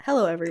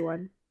Hello,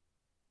 everyone.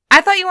 I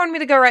thought you wanted me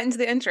to go right into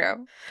the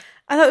intro.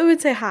 I thought we would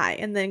say hi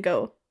and then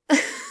go.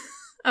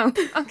 Oh,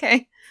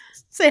 okay.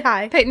 Say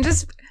hi.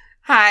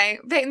 Hi.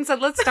 Peyton said,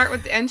 let's start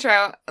with the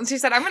intro. And she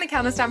said, I'm going to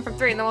count this down from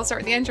 3 and then we'll start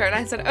with the intro. And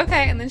I said,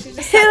 okay. And then she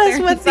just Hit sat us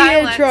there with in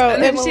silence. the intro,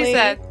 And then Emily. she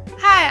said,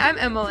 hi, I'm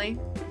Emily.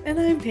 And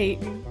I'm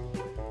Peyton.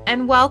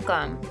 And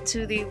welcome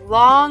to the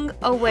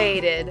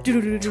long-awaited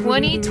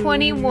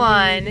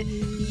 2021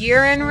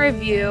 year in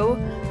review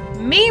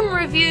meme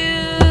review.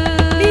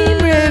 Meme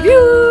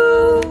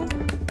review.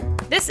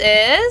 This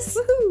is...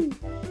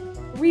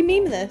 Woohoo.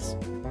 Rememe this.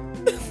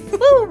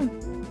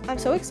 Woo. I'm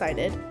so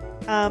excited.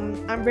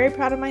 I'm very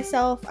proud of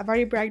myself. I've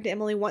already bragged to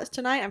Emily once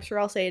tonight. I'm sure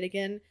I'll say it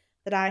again.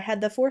 That I had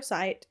the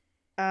foresight,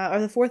 or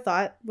the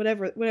forethought,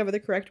 whatever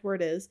the correct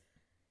word is,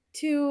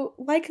 to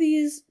like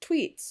these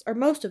tweets, or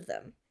most of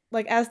them,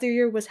 like as the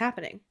year was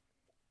happening.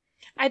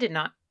 I did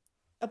not.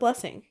 A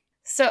blessing.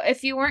 So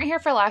if you weren't here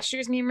for last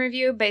year's meme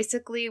review,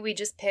 basically we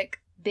just pick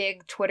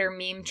big Twitter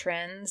meme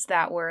trends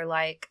that were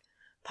like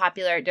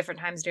popular at different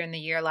times during the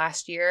year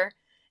last year.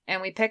 And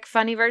we pick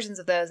funny versions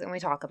of those and we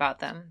talk about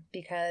them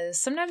because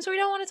sometimes we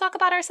don't want to talk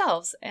about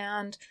ourselves.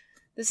 And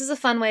this is a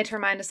fun way to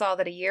remind us all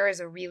that a year is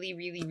a really,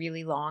 really,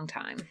 really long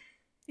time.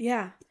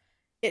 Yeah.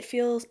 It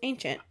feels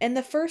ancient. And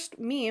the first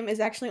meme is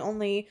actually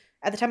only,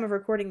 at the time of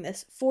recording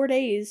this, 4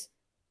 days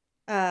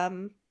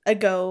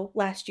ago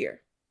last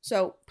year.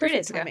 So, 3 perfect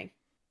days ago. timing.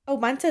 Oh,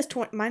 mine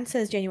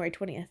says January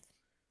 20th.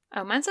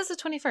 Oh, mine says the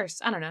 21st.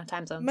 I don't know.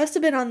 Time zone. Must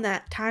have been on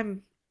that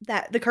time,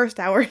 the cursed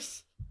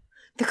hours.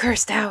 The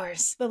cursed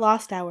hours. The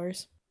lost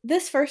hours.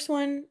 This first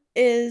one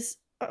is,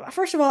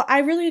 first of all, I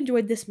really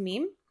enjoyed this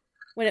meme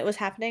when it was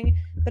happening,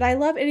 but I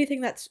love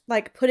anything that's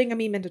like putting a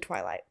meme into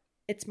Twilight.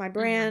 It's my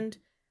brand.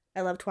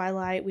 I love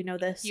Twilight. We know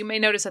this. You may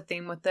notice a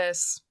theme with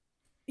this.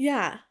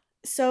 Yeah.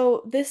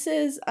 So this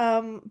is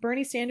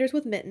Bernie Sanders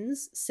with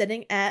mittens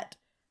sitting at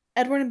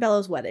Edward and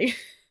Bella's wedding.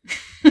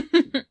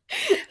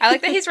 I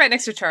like that he's right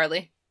next to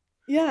Charlie.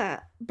 Yeah.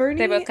 Bernie.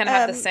 They both kind of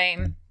have the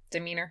same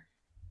demeanor.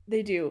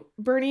 They do.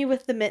 Bernie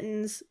with the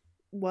mittens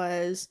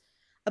was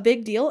a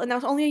big deal, and that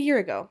was only a year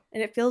ago,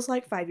 and it feels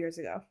like 5 years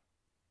ago.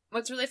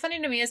 What's really funny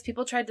to me is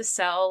people tried to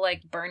sell,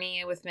 like,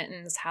 Bernie with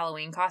mittens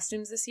Halloween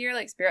costumes this year,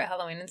 like Spirit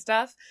Halloween and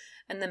stuff,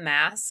 and the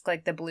mask,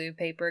 like the blue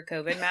paper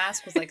COVID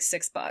mask, was like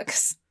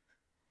 $6.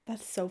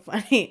 That's so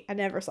funny. I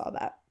never saw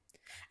that.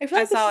 I feel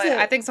I like this saw is it.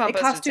 I think someone a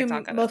posted costume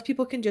TikTok of most it.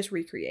 people can just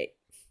recreate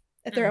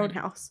at their own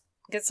house.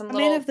 Get some A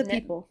little man of the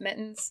people.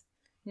 Mittens.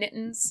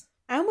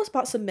 I almost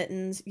bought some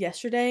mittens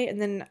yesterday,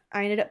 and then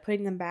I ended up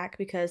putting them back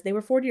because they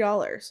were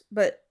 $40.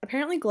 But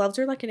apparently gloves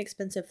are like an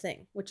expensive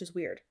thing, which is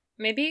weird.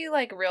 Maybe,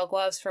 like, real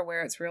gloves for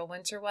where it's real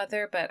winter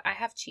weather, but I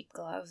have cheap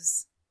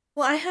gloves.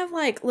 Well, I have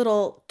like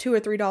little $2 or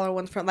 $3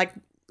 ones from like,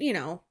 you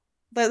know,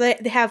 they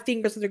have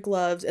fingers in their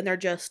gloves, and they're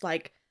just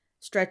like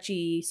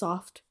stretchy,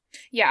 soft.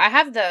 Yeah, I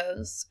have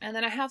those. And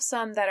then I have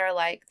some that are,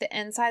 like, the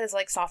inside is,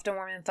 like, soft and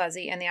warm and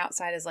fuzzy, and the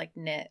outside is, like,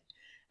 knit.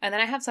 And then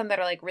I have some that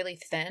are, like, really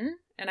thin,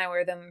 and I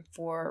wear them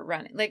for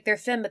running. Like, they're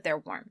thin, but they're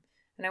warm.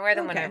 And I wear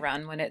them when I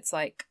run, when it's,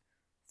 like,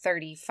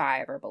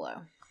 35 or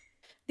below.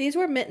 These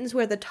were mittens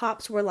where the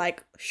tops were,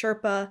 like,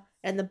 Sherpa,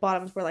 and the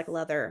bottoms were, like,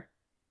 leather.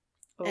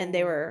 Ooh. And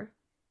they were,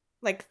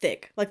 like,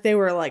 thick. Like, they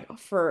were, like,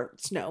 for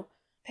snow.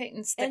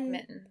 Peyton's Thick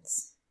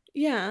Mittens.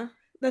 Yeah.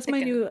 That's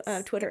my new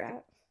Thickens. Twitter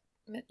app.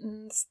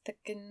 Mittens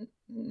Thicken...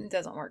 It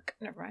doesn't work.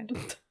 Never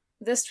mind.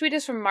 This tweet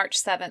is from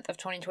March 7th of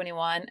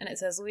 2021, and it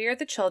says, "We are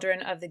the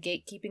children of the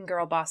gatekeeping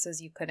girl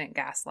bosses you couldn't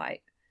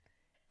gaslight."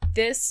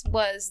 This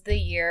was the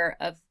year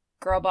of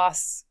girl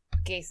boss,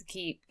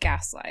 gatekeep,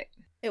 gaslight.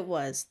 It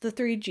was. The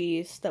 3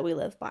 Gs that we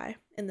live by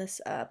in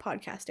this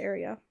podcast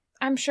area.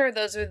 I'm sure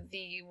those are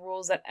the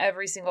rules that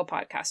every single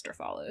podcaster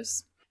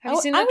follows. Have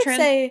you seen I the would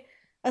trend? say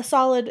a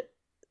solid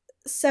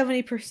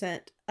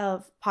 70%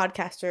 of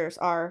podcasters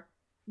are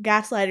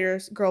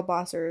gaslighters, girl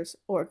bossers,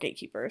 or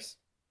gatekeepers.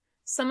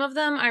 Some of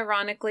them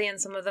ironically and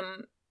some of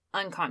them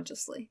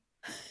unconsciously.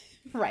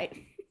 Right.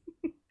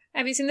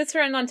 Have you seen the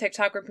trend on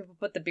TikTok where people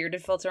put the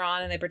bearded filter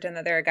on and they pretend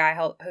that they're a guy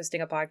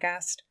hosting a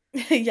podcast?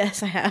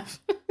 Yes, I have.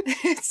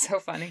 It's so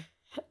funny.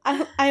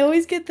 I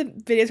always get the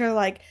videos where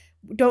like,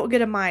 don't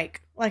get a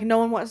mic. Like, no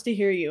one wants to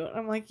hear you.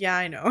 I'm like, yeah,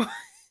 I know.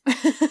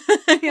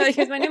 You're like,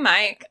 here's my new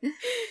mic.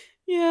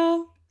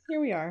 Yeah, here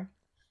we are.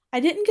 I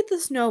didn't get the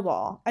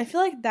snowball. I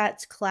feel like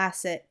that's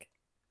classic.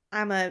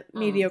 I'm a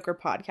mediocre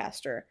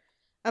podcaster.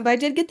 But I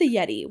did get the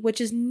Yeti, which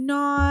is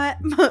not...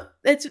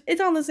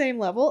 It's on the same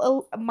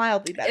level,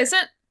 mildly better.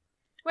 Isn't...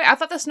 Wait, I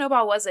thought the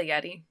snowball was a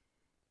Yeti.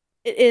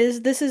 It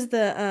is. This is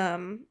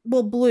the,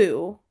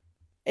 blue.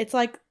 It's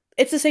like...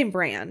 It's the same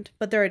brand,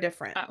 but they're a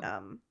different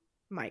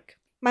mic.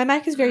 My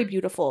mic is very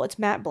beautiful. It's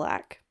matte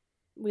black.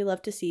 We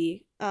love to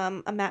see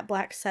a matte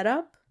black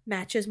setup.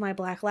 Matches my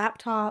black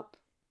laptop.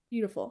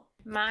 Beautiful.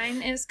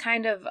 Mine is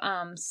kind of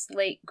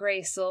slate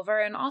gray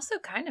silver and also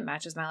kind of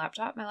matches my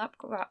laptop. My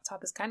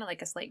laptop is kind of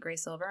like a slate gray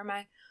silver.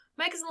 My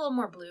mic is a little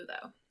more blue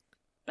though.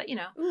 But you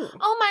know. Ooh.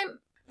 Oh my,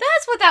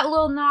 that's what that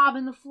little knob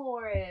in the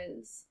floor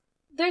is.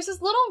 There's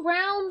this little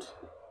round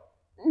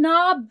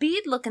knob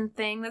bead looking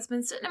thing that's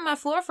been sitting on my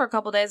floor for a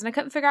couple days and I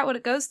couldn't figure out what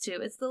it goes to.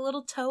 It's the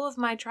little toe of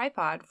my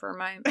tripod for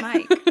my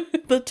mic.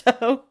 The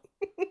toe.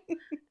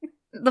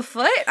 The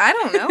foot? I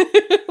don't know.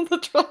 The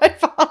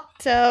tripod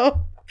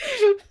toe.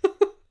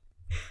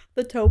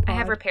 The toe pod. I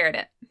have repaired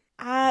it.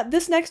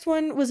 This next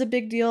one was a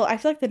big deal. I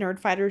feel like the Nerd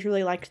Fighters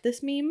really liked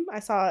this meme. I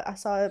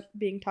saw it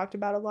being talked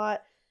about a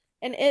lot.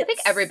 And I think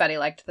everybody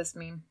liked this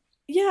meme.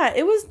 Yeah,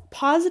 it was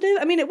positive.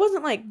 I mean, it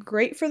wasn't like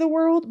great for the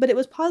world, but it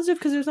was positive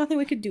because there's nothing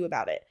we could do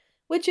about it,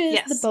 which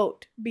is the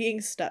boat being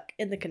stuck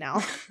in the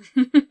canal.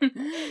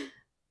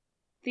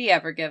 The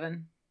Ever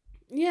Given.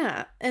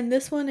 Yeah, and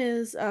this one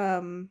is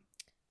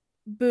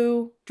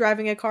Boo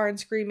driving a car and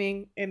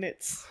screaming, and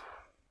it's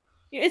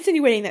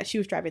insinuating that she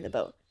was driving the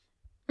boat.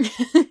 Me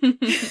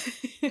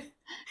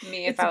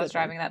if I was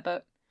driving that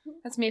boat.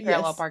 That's me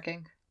parallel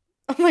parking.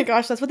 Oh my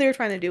gosh, that's what they were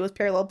trying to do, was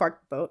parallel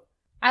park the boat.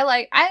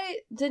 I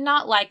did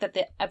not like that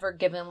the Ever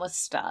Given was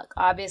stuck.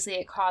 Obviously,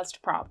 it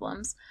caused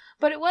problems.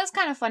 But it was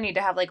kind of funny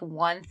to have, like,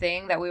 one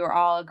thing that we were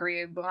all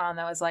agreed on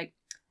that was like,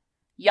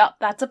 yup,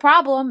 that's a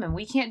problem, and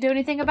we can't do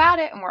anything about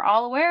it, and we're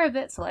all aware of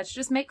it, so let's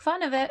just make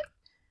fun of it.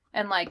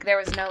 And, like, there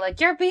was no,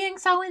 like, you're being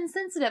so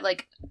insensitive.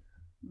 Like,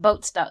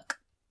 boat stuck.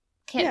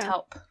 Can't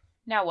help.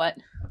 Now what?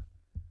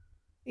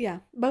 Yeah,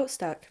 boat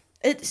stuck.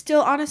 It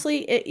still,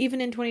 honestly, even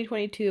in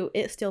 2022,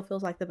 it still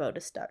feels like the boat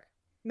is stuck.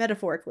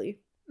 Metaphorically.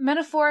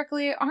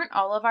 Metaphorically, aren't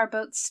all of our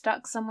boats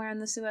stuck somewhere in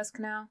the Suez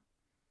Canal?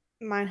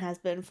 Mine has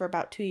been for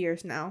about 2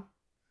 years now.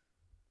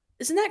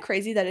 Isn't that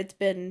crazy that it's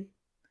been...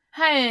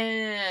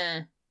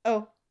 Hey.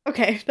 Oh,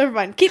 okay, never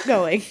mind. Keep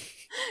going.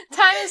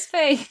 Time is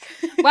fake.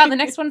 Wow, the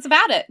next one's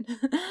about it.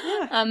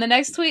 Yeah. The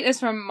next tweet is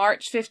from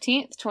March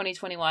 15th,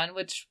 2021,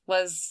 which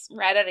was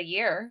right at a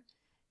year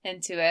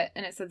into it.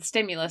 And it said,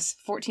 stimulus,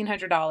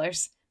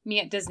 $1,400. Me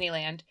at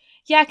Disneyland.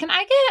 Yeah, can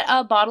I get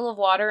a bottle of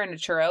water and a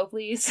churro,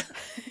 please?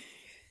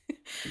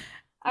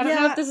 I don't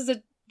know if this is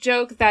a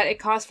joke that it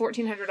costs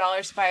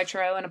 $1,400 to buy a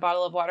churro and a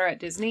bottle of water at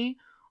Disney,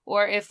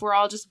 or if we're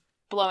all just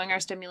blowing our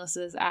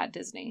stimuluses at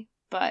Disney.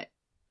 But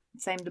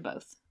same to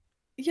both.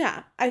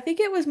 Yeah, I think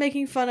it was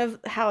making fun of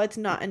how it's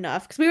not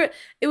enough. Because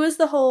it was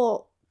the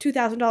whole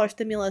 $2,000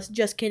 stimulus,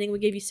 just kidding, we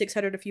gave you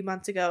 $600 a few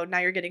months ago, now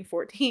you're getting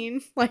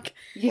 $14. Like,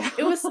 yeah.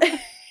 It was... I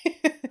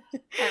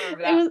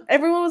remember that.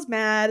 Everyone was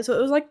mad, so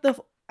it was like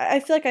I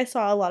feel like I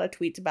saw a lot of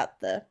tweets about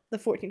the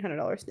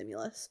 $1,400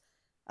 stimulus.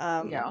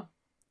 Yeah.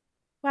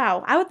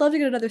 Wow, I would love to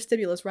get another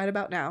stimulus right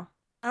about now.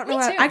 I don't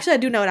know. Actually, I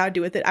do know what I would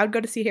do with it. I would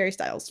go to see Harry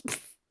Styles.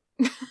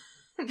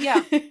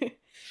 Yeah.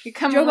 You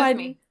come Joe with Biden,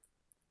 me.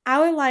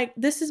 I would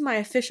this is my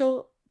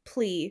official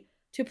plea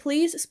to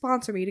please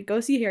sponsor me to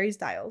go see Harry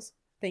Styles.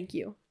 Thank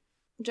you.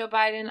 Joe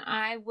Biden,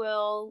 I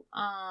will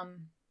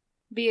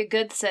be a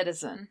good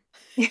citizen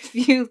if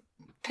you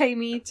pay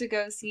me to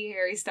go see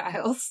Harry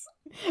Styles.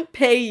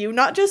 Pay you,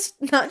 not just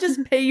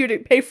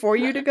pay for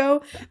you to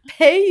go.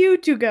 Pay you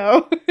to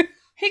go.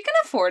 He can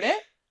afford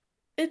it.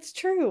 It's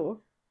true.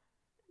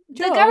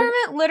 Joe, the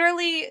government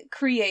literally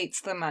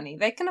creates the money.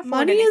 They can afford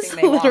money anything is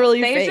they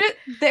literally want. fake.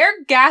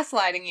 They're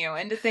gaslighting you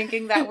into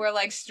thinking that we're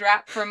like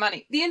strapped for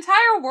money. The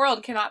entire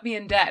world cannot be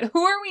in debt.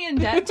 Who are we in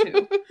debt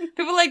to?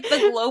 People like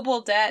the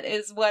global debt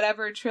is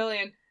whatever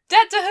trillion.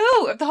 Debt to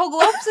who? If the whole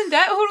globe's in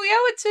debt, who do we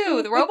owe it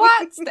to? The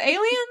robots? The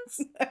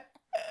aliens?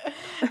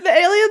 The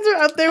aliens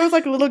are up there with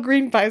like little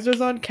green visors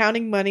on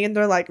counting money and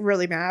they're like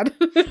really mad.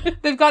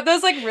 They've got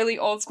those like really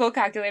old school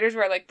calculators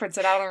where I like prints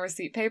it out on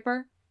receipt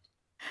paper.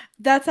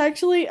 That's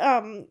actually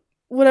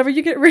whenever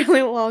you get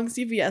really long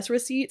CVS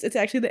receipts, it's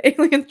actually the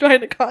aliens trying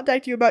to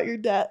contact you about your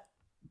debt.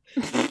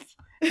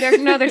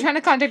 They're trying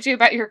to contact you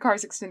about your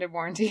car's extended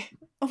warranty.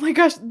 Oh my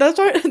gosh,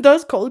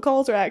 those cold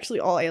calls are actually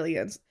all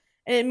aliens.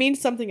 And it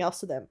means something else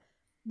to them.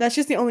 That's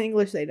just the only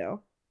English they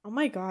know. Oh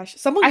my gosh.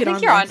 Someone get on this. I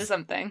think you're onto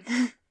something.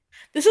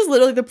 This is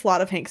literally the plot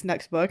of Hank's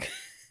next book.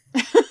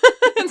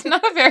 It's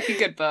not a very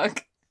good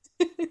book.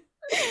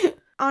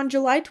 On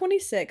July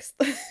 26th,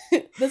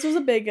 this was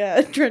a big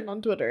trend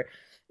on Twitter.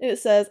 And it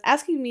says,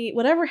 asking me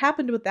whatever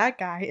happened with that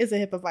guy is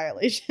a HIPAA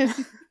violation.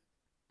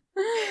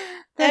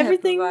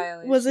 Everything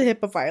was a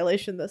HIPAA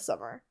violation this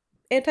summer.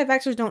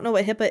 Anti-vaxxers don't know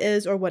what HIPAA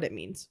is or what it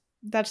means.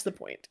 That's the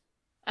point.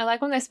 I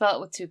like when they spell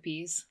it with 2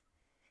 P's.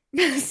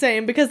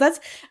 Same, because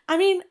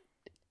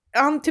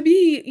to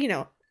be,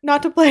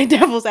 not to play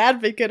devil's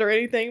advocate or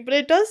anything, but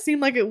it does seem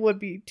like it would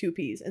be 2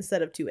 P's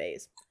instead of 2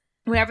 A's.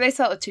 Whenever they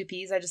spell it with 2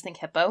 P's, I just think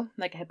hippo,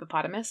 like a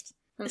hippopotamus.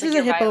 This is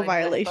a hippo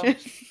violation.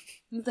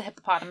 It's a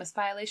hippopotamus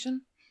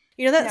violation.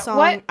 You know that song,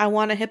 what? I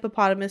Want a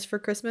Hippopotamus for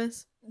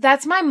Christmas?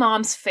 That's my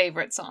mom's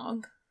favorite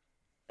song.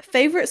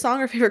 Favorite song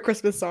or favorite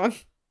Christmas song?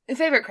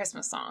 Favorite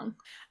Christmas song.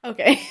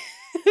 Okay.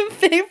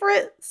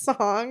 Favorite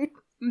song.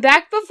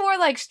 Back before,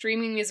 like,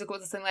 streaming music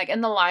was a thing, like,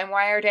 in the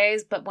LimeWire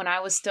days, but when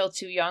I was still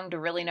too young to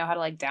really know how to,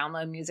 like,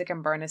 download music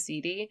and burn a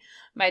CD,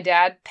 my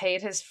dad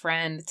paid his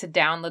friend to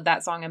download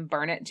that song and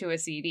burn it to a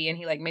CD, and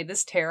he, like, made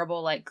this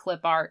terrible, like,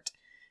 clip art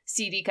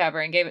CD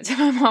cover and gave it to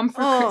my mom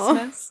for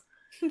Christmas.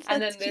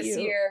 And then this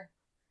year,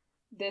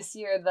 this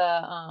year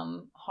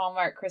the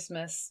Hallmark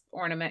Christmas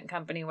ornament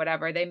company,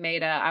 whatever, they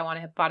made a I Want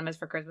a Hippopotamus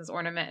for Christmas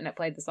ornament, and it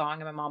played the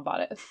song, and my mom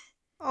bought it.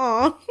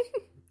 Aw.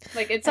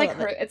 Like, it's like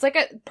her, it's like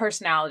a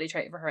personality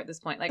trait for her at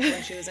this point. Like,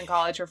 when she was in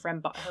college, her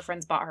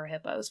friends bought her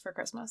hippos for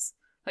Christmas,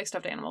 like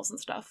stuffed animals and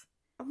stuff.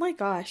 Oh my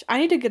gosh, I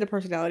need to get a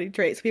personality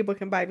trait so people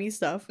can buy me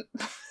stuff.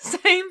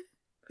 Same.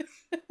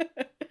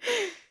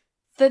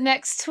 The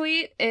next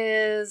tweet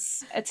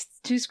it's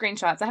 2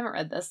 screenshots. I haven't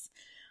read this.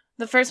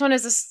 The first one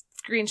is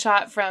a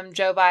screenshot from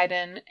Joe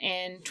Biden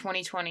in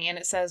 2020, and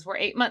it says, "We're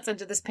 8 months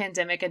into this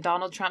pandemic, and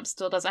Donald Trump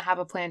still doesn't have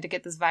a plan to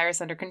get this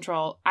virus under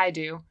control. I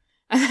do."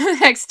 And the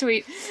next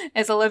tweet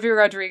is Olivia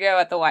Rodrigo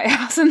at the White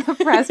House in the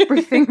press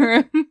briefing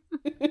room.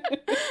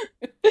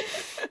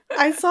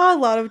 I saw a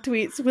lot of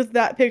tweets with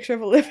that picture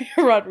of Olivia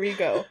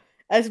Rodrigo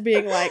as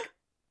being like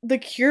the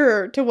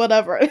cure to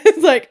whatever.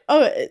 It's like,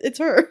 oh, it's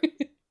her.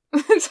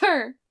 It's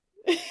her.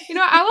 You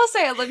know, I will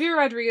say Olivia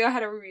Rodrigo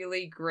had a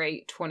really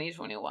great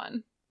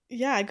 2021.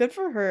 Yeah, good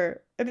for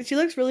her. I mean, she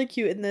looks really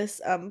cute in this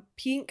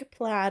pink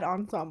plaid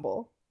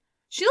ensemble.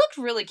 She looked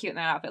really cute in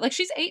that outfit. Like,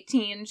 she's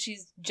 18.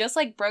 She's just,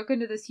 like, broke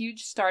into this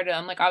huge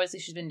stardom. Like, obviously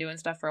she's been doing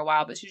stuff for a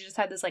while, but she just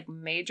had this, like,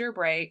 major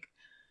break.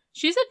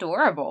 She's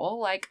adorable.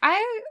 Like,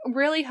 I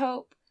really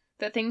hope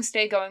that things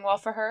stay going well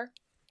for her,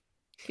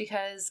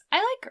 because I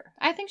like her.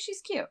 I think she's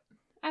cute.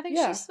 I think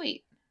she's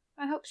sweet.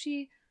 I hope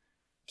she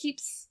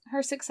keeps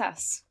her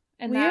success.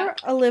 And we're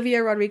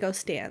Olivia Rodrigo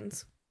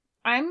stans.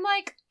 I'm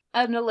like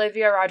an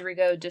Olivia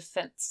Rodrigo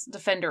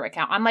defender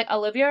account. I'm like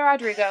Olivia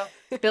Rodrigo,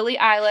 Billie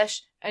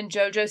Eilish, and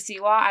JoJo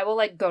Siwa. I will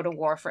like go to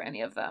war for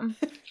any of them.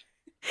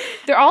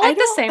 They're all like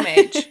the same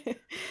age.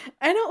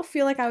 I don't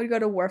feel like I would go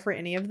to war for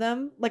any of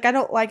them. Like, I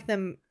don't like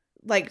them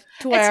like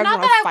to where I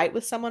want to fight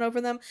with someone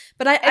over them.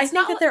 But I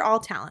think that they're all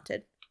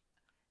talented.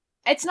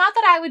 It's not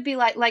that I would be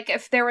like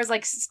if there was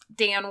like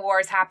stan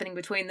wars happening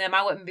between them,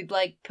 I wouldn't be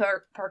like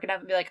perking up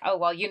and be like, oh,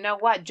 well, you know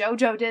what,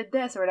 JoJo did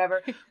this or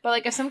whatever. But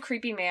like if some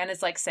creepy man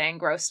is like saying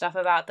gross stuff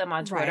about them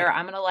on Twitter,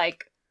 I'm gonna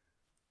like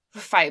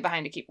fight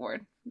behind a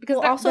keyboard. Because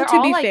also,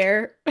 to be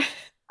fair,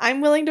 I'm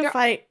willing to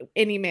fight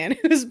any man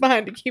who's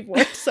behind a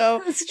keyboard,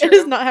 so it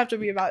does not have to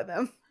be about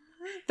them.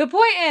 The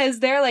point is,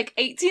 they're like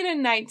 18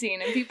 and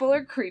 19, and people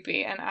are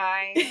creepy, and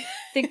I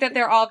think that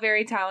they're all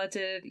very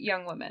talented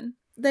young women.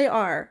 They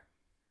are.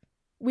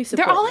 We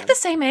support They're all them. like the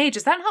same age.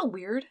 Is that not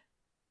weird?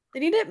 They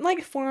need to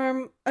like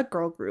form a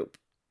girl group.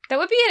 That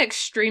would be an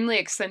extremely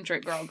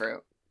eccentric girl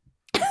group.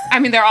 I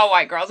mean, they're all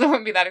white girls. It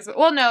wouldn't be that eccentric.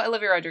 Well, no,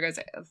 Olivia Rodrigo's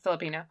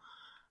Filipino.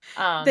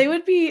 They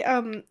would be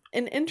an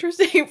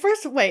interesting.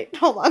 First, wait,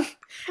 hold on.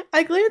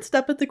 I glanced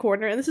up at the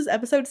corner, and this is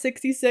episode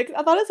 66.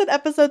 I thought it said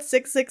episode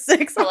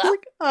 666. I was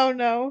like, oh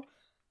no,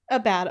 a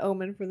bad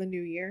omen for the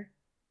new year.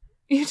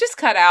 You just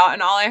cut out,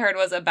 and all I heard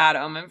was a bad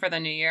omen for the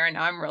new year, and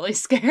now I'm really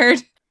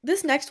scared.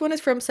 This next one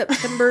is from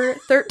September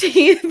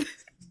 13th.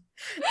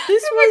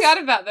 I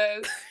forgot about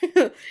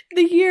those.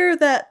 The year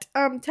that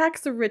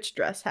Tax the Rich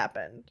dress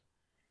happened.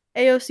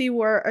 AOC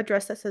wore a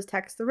dress that says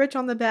Tax the Rich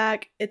on the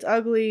back. It's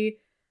ugly.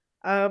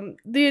 The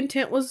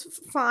intent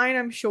was fine,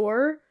 I'm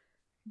sure,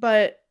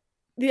 but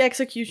the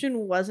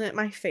execution wasn't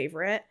my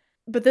favorite.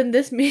 But then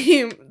this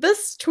meme,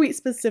 this tweet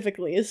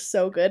specifically is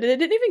so good.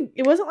 And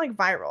it wasn't like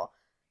viral.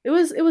 It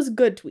was a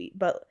good tweet,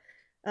 but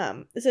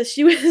it says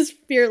she was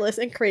fearless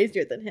and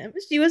crazier than him.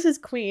 She was his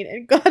queen,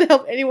 and God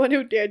help anyone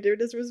who dared to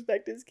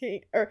disrespect his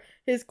king or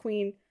his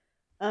queen.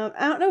 I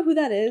don't know who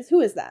that is. Who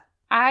is that?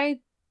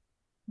 I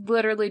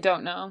literally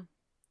don't know.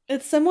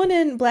 It's someone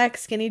in black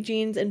skinny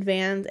jeans and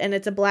Vans, and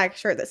it's a black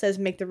shirt that says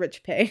 "Make the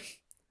rich pay."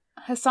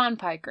 Hassan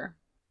Piker.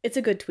 It's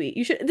a good tweet.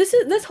 You should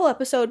this whole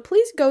episode.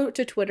 Please go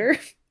to Twitter.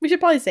 We should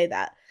probably say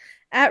that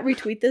at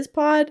retweet this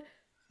pod.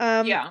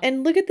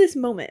 And look at this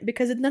moment,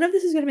 because none of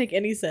this is going to make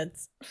any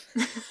sense.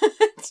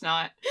 It's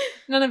not.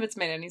 None of it's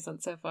made any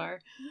sense so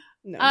far.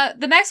 No.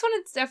 The next one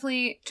is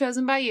definitely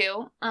chosen by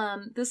you.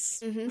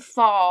 This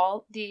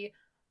fall, the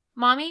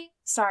mommy,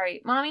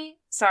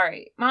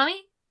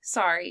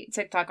 sorry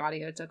TikTok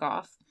audio took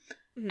off.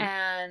 Mm-hmm.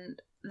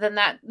 And then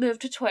that moved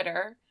to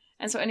Twitter.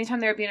 And so anytime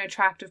there would be an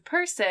attractive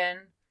person,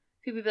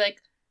 people would be like,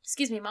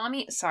 excuse me,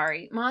 mommy,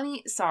 sorry,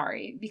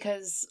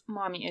 because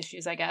mommy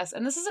issues, I guess.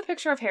 And this is a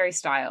picture of Harry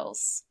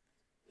Styles.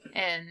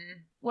 And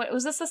what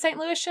was this, the St.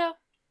 Louis show?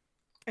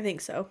 I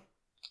think so.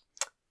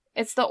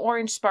 It's the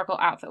orange sparkle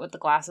outfit with the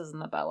glasses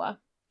and the boa.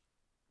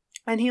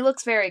 And he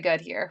looks very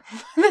good here.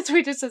 That's where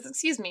he just says,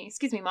 excuse me,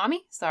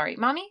 mommy, sorry,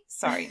 mommy,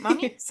 sorry.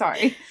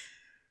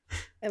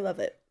 I love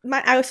it.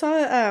 I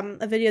saw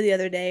a video the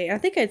other day. I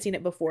think I'd seen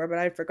it before, but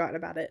I'd forgotten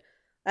about it.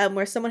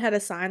 Where someone had a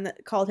sign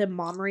that called him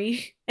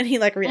Momry, and he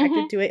like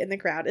reacted to it in the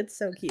crowd. It's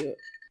so cute.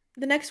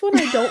 The next one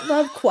I don't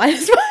love quite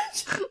as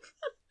much.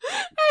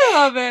 I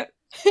love it.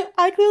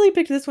 I clearly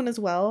picked this one as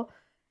well.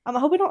 I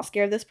hope I don't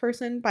scare this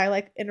person by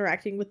like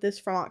interacting with this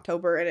from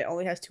October, and it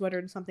only has 200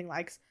 and something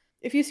likes.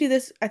 If you see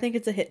this, I think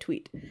it's a hit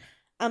tweet.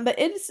 But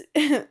it's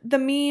the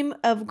meme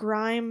of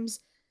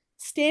Grimes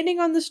standing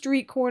on the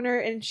street corner,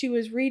 and she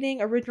was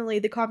reading originally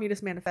the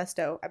Communist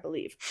Manifesto, I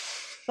believe.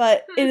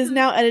 But it is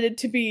now edited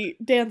to be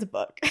Dan's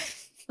book.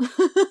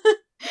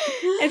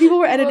 And people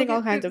were editing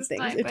all kinds of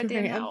things into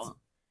her hands.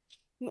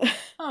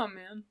 Oh,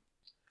 man.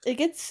 It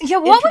gets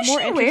what was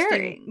more she interesting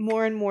wearing?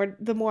 more and more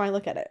the more I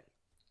look at it.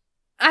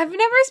 I've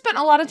never spent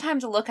a lot of time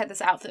to look at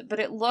this outfit, but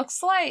it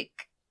looks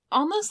like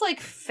almost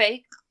like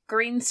fake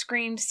green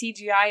screened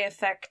CGI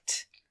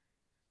effect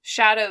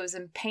shadows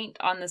and paint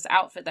on this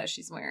outfit that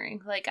she's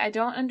wearing. Like, I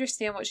don't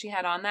understand what she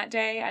had on that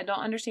day. I don't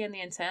understand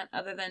the intent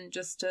other than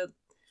just to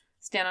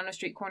stand on a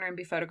street corner and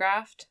be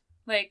photographed.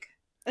 Like,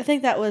 I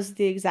think that was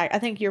I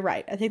think you're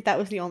right. I think that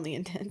was the only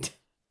intent.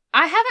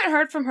 I haven't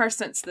heard from her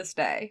since this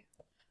day.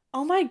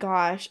 Oh my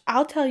gosh.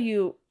 I'll tell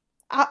you.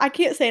 I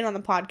can't say it on the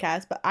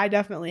podcast, but I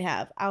definitely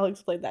have. I'll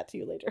explain that to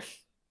you later.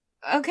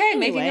 Okay,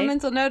 anyway. Making a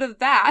mental note of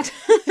that.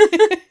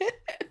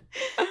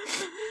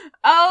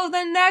 Oh,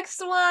 the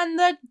next one,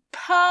 the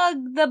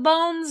pug, the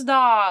Bones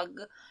dog.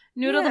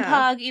 Noodle the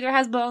pug either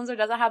has bones or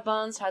doesn't have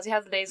bones. Tells you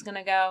how the day's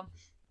gonna go.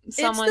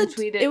 Someone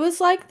tweeted. It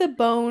was like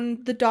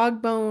the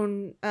dog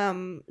bone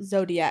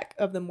zodiac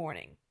of the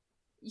morning.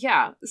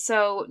 Yeah,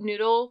 so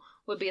Noodle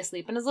would be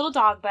asleep in his little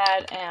dog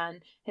bed,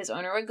 and his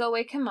owner would go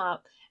wake him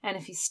up. And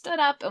if he stood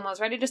up and was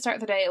ready to start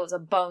the day, it was a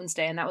bones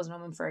day, and that was an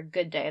omen for a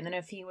good day. And then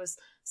if he was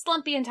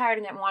slumpy and tired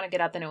and didn't want to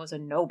get up, then it was a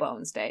no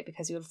bones day,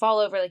 because he would fall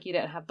over like he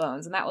didn't have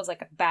bones, and that was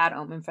like a bad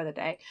omen for the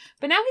day.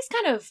 But now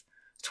he's kind of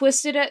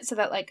twisted it so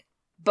that like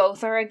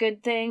both are a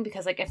good thing,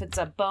 because like if it's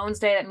a bones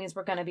day, that means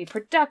we're going to be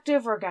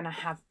productive, we're going to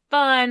have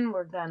fun,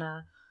 we're going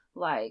to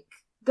like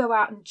go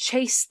out and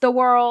chase the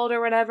world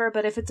or whatever.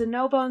 But if it's a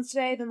no bones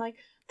day, then like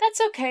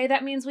that's okay.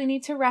 That means we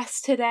need to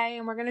rest today,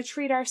 and we're going to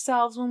treat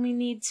ourselves when we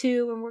need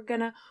to, and we're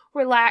going to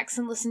relax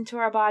and listen to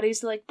our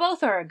bodies. So, like,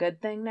 both are a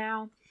good thing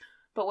now.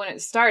 But when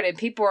it started,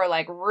 people were,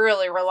 like,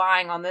 really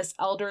relying on this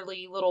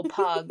elderly little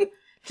pug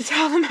to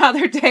tell them how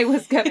their day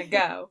was going to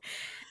go.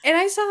 And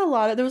I saw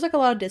there was, like, a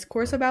lot of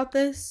discourse about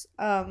this,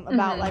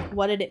 about, like,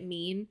 what did it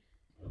mean?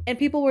 And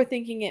people were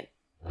thinking it,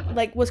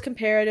 like, was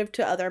comparative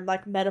to other,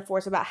 like,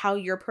 metaphors about how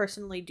you're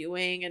personally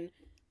doing and,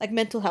 like,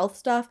 mental health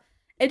stuff.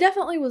 It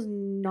definitely was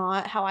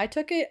not how I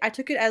took it. I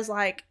took it as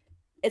like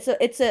it's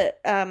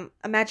a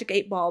magic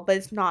 8 ball, but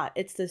it's not.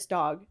 It's this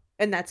dog,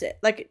 and that's it.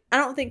 Like, I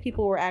don't think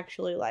people were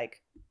actually like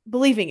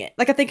believing it.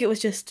 Like, I think it was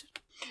just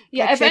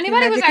like, if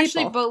anybody was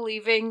actually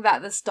believing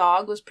that this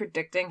dog was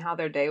predicting how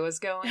their day was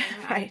going,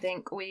 right. I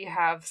think we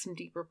have some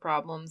deeper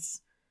problems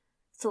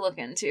to look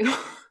into.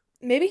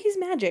 Maybe he's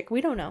magic.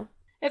 We don't know.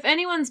 If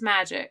anyone's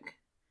magic,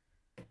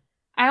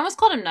 I almost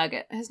called him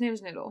Nugget. His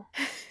name's Noodle.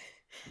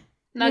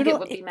 Nugget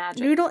would be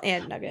magic. Noodle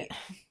and Nugget.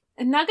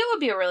 And Nugget would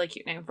be a really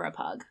cute name for a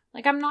pug.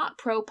 Like, I'm not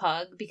pro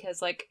pug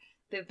because, like,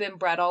 they've been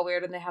bred all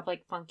weird and they have,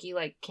 like, funky,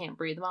 like, can't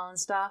breathe well and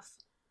stuff.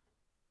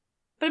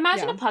 But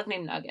imagine a pug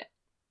named Nugget.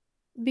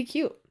 Be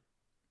cute.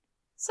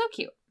 So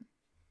cute.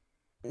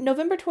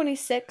 November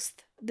 26th,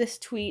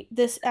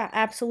 this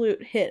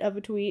absolute hit of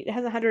a tweet, it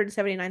has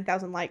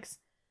 179,000 likes,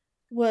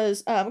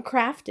 was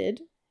crafted.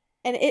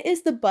 And it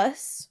is the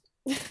bus...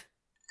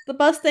 The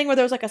bus thing where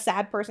there was like a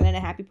sad person and a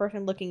happy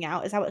person looking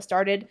out is how it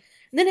started.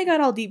 And then it got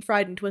all deep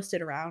fried and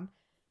twisted around.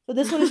 So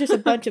this one is just a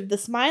bunch of the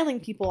smiling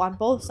people on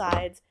both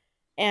sides.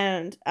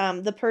 And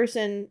the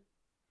person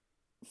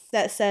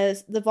that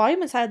says, the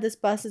volume inside this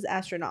bus is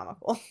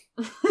astronomical.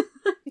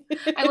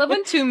 I love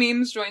when two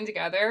memes join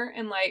together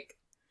and like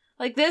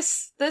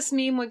this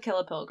meme would kill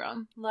a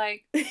pilgrim.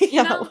 Like,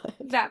 you know,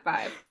 that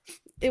vibe.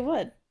 It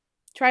would.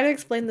 Try to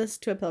explain this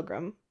to a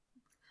pilgrim.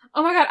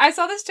 Oh my god, I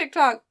saw this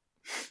TikTok.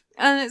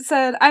 And it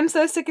said, I'm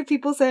so sick of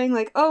people saying,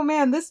 like, oh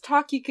man, this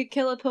Talkie could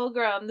kill a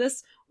pilgrim.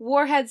 This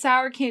Warhead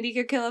sour candy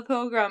could kill a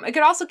pilgrim. It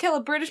could also kill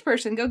a British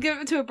person. Go give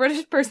it to a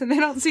British person. They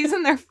don't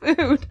season their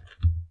food.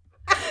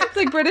 It's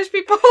like British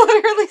people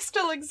literally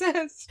still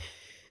exist.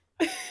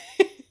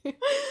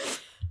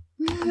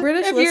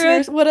 British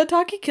listeners, would a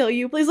Talkie kill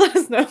you? Please let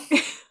us know.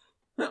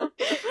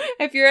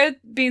 If you're a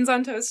Beans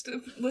on Toast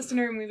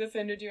listener and we've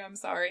offended you, I'm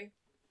sorry.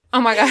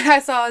 Oh my god, I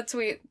saw a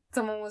tweet.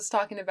 Someone was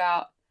talking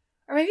about,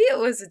 or maybe it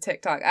was a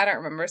TikTok. I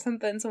don't remember.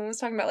 Someone was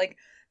talking about, like,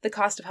 the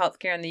cost of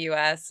healthcare in the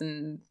U.S.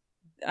 and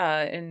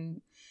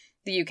in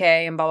the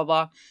U.K. and blah, blah,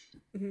 blah.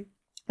 Mm-hmm.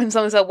 And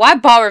someone said, why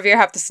Paul Revere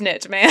have to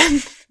snitch,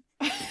 man?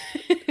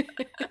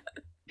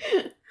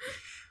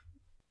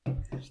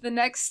 The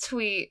next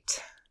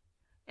tweet,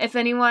 if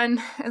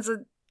anyone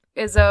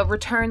is a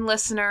return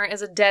listener,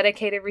 is a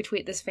dedicated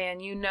retweet this fan,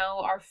 you know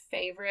our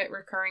favorite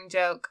recurring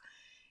joke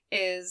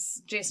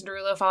is Jason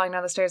Derulo falling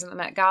down the stairs in the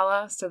Met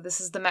Gala. So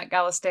this is the Met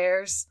Gala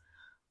stairs.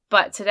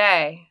 But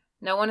today,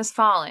 no one is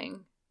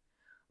falling.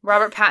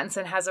 Robert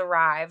Pattinson has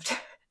arrived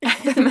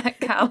at the Met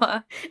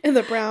Gala. In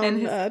the brown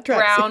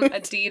brown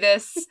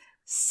Adidas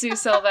Sue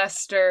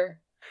Sylvester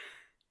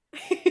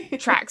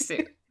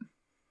tracksuit.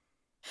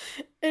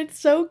 It's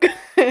so good.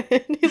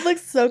 He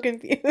looks so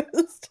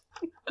confused.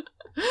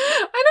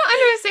 I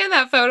don't understand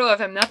that photo of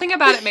him. Nothing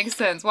about it makes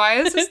sense. Why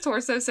is his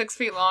torso 6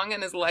 feet long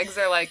and his legs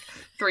are like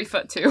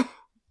 3'2"?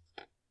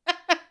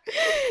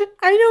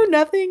 I know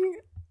nothing.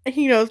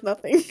 He knows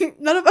nothing.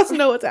 None of us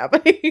know what's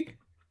happening.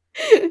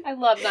 I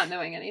love not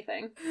knowing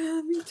anything.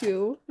 Me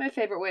too. My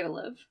favorite way to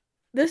live.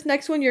 This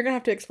next one you're going to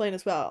have to explain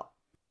as well.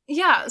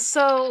 Yeah,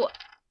 so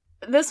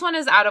this one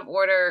is out of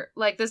order.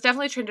 Like, this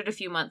definitely trended a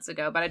few months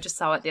ago, but I just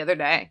saw it the other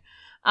day.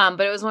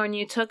 But it was when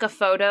you took a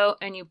photo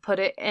and you put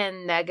it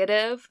in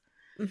negative.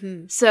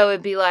 Mm-hmm. So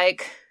it'd be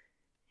like,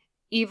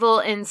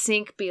 Evil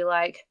NSYNC be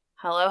like,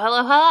 hello,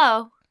 hello,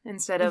 hello,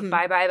 instead of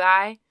bye, bye,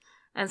 bye.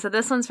 And so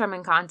this one's from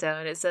Encanto,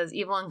 and it says,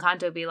 Evil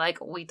Encanto be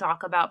like, we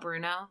talk about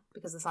Bruno,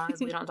 because the song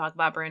is We Don't Talk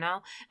About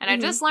Bruno. And I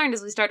just learned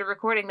as we started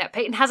recording that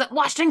Peyton hasn't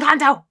watched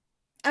Encanto!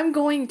 I'm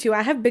going to.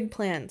 I have big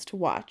plans to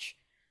watch.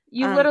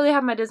 You literally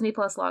have my Disney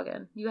Plus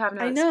login. You have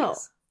no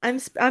excuse. I know.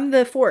 I'm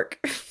the fork.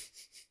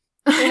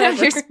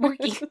 You're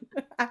Sporky.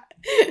 I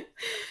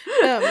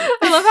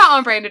love how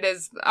on brand it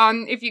is.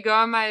 If you go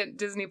on my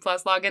Disney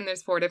Plus login,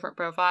 there's 4 different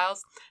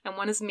profiles. And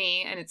one is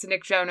me, and it's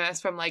Nick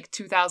Jonas from like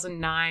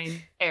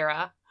 2009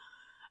 era.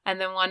 And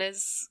then one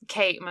is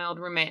Kate, my old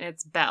roommate, and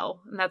it's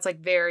Belle. And that's like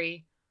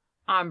very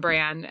on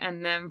brand.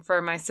 And then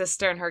for my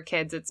sister and her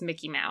kids, it's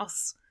Mickey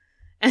Mouse.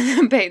 And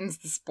then Peyton's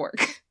the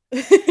spork.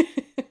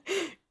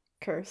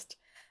 Cursed.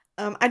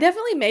 I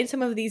definitely made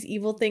some of these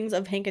evil things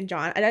of Hank and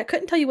John. I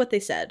couldn't tell you what they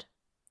said.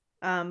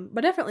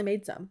 But definitely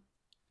made some.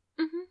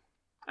 Mm-hmm.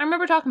 I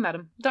remember talking about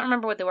them. Don't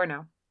remember what they were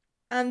now.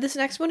 This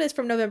next one is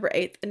from November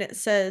 8th, and it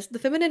says, the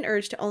feminine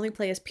urge to only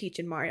play as Peach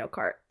in Mario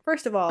Kart.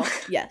 First of all,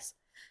 yes.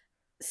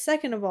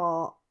 Second of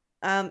all,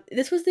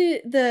 this was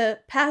the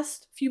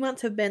past few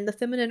months have been the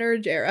feminine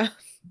urge era.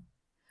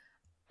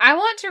 I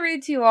want to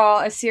read to you all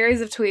a series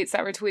of tweets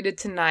that were tweeted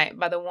tonight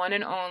by the one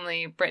and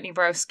only Brittany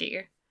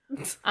Broski.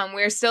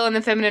 We're still in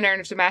the feminine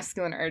urge to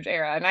masculine urge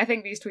era, and I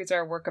think these tweets are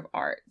a work of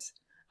art.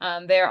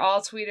 They're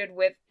all tweeted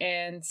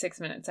within 3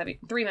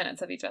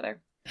 minutes of each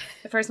other.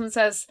 The first one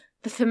says,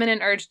 the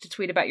feminine urge to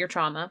tweet about your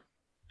trauma.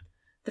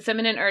 The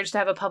feminine urge to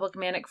have a public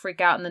manic freak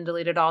out and then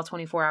delete it all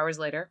 24 hours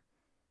later.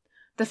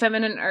 The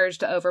feminine urge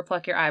to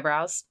overpluck your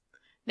eyebrows.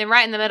 Then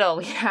right in the middle,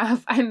 we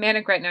have, I'm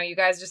manic right now. You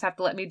guys just have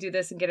to let me do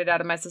this and get it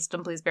out of my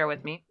system. Please bear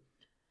with me.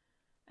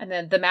 And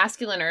then the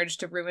masculine urge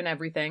to ruin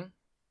everything.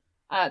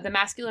 The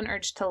masculine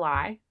urge to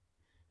lie.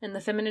 And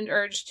the feminine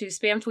urge to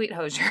spam tweet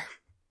Hozier.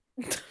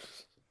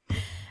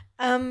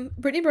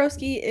 Brittany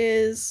Broski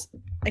is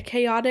a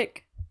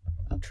chaotic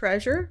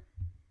treasure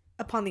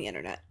upon the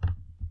internet.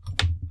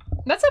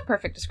 That's a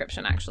perfect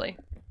description, actually.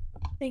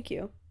 Thank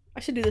you. I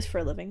should do this for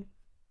a living.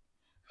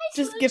 Hi,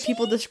 just give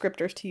people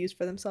descriptors to use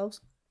for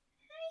themselves.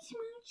 Hi,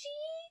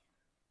 Smoochie.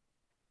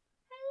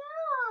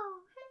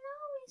 Hello. Hello,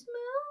 Miss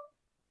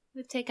Moo.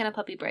 We've taken a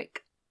puppy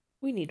break.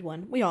 We need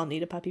one. We all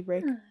need a puppy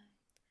break.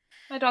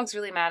 My dog's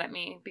really mad at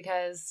me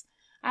because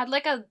I had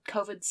like a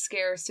COVID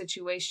scare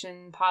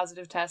situation,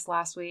 positive test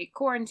last week,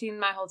 quarantined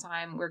my whole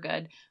time. We're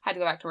good. Had to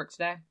go back to work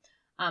today.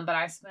 But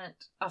I spent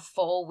a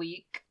full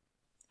week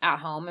at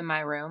home in my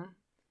room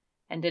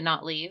and did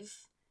not leave.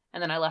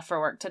 And then I left for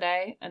work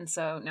today. And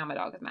so now my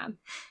dog is mad.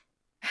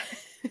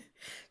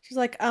 She's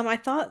like, I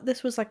thought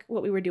this was like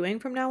what we were doing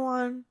from now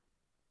on.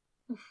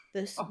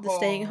 The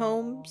staying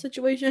home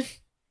situation.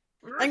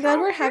 I'm glad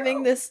we're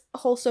having this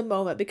wholesome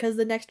moment because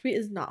the next tweet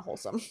is not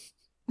wholesome.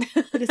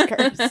 It is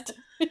cursed.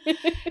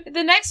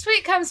 The next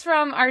tweet comes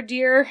from our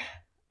dear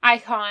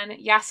icon,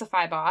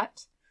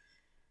 YassifyBot.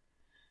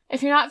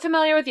 If you're not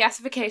familiar with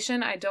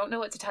yassification, I don't know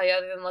what to tell you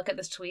other than look at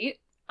this tweet.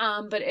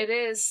 But it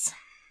is...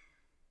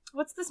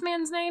 What's this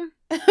man's name?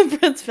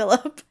 Prince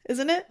Philip,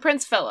 isn't it?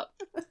 Prince Philip.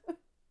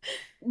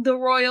 The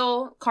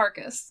royal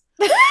carcass.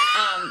 The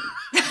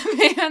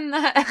man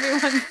that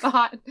everyone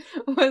thought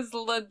was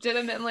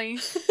legitimately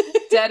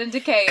dead and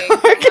decaying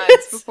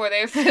months before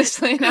they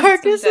officially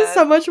announced Carcass him dead. Is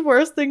so much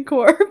worse than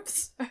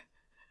corpse.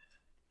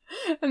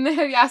 And they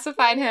have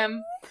yassified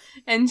him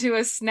into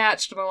a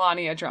snatched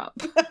Melania Trump.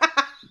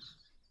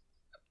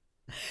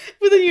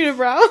 With a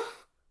unibrow.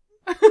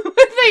 With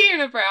a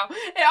unibrow.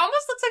 It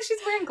almost looks like she's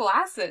wearing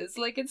glasses.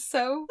 Like, it's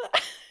so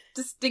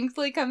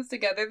distinctly comes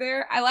together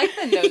there. I like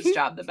the nose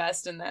job the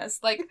best in this.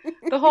 Like,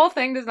 the whole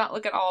thing does not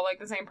look at all like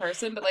the same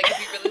person, but, like, if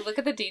you really look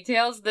at the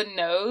details, the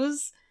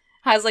nose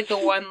has, like, the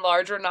one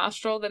larger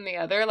nostril than the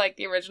other, like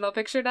the original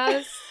picture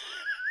does.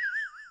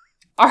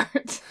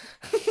 Art.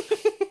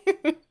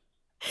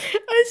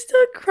 I'm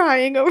still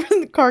crying over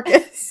the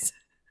carcass.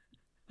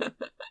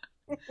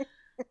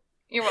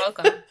 You're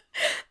welcome.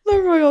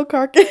 The royal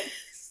carcass.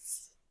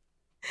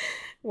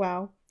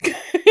 Wow.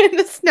 And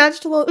a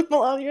snatched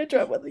Melania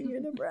Trump with a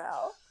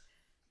unibrow.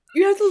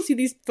 You have to see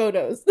these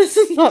photos. This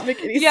does not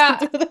make any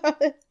sense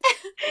without it.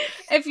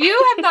 If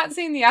you have not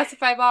seen the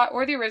YassifyBot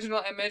or the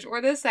original image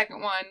or the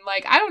second one,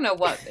 like, I don't know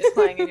what is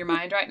playing in your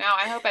mind right now.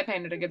 I hope I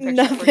painted a good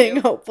picture for you. Nothing,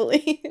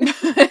 hopefully.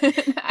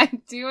 I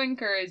do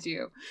encourage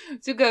you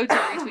to go to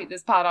retweet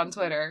this pod on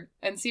Twitter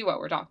and see what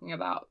we're talking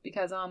about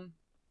because,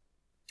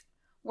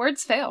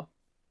 words fail.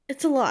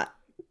 It's a lot.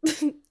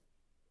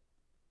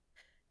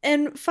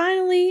 And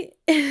finally,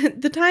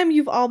 the time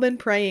you've all been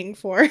praying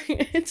for.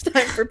 It's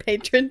time for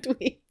patron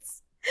tweets.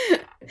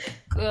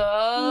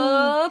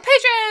 Go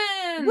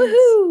patrons!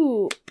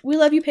 Woohoo! We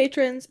love you,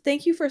 patrons.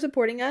 Thank you for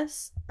supporting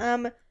us.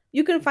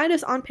 You can find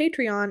us on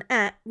Patreon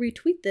at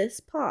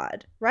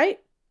RetweetThisPod, right?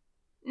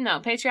 No,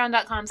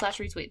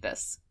 patreon.com/retweet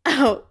this.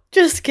 Oh,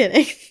 just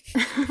kidding.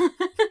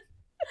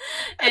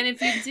 And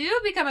if you do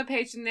become a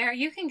patron there,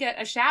 you can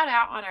get a shout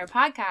out on our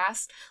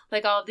podcast,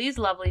 like all of these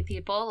lovely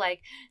people,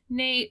 like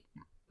Nate,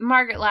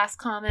 Margaret Last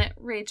Comment,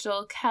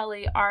 Rachel,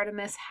 Kelly,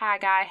 Artemis,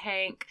 Haggai,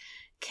 Hank,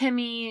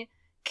 Kimmy,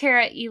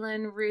 Kara,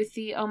 Elin,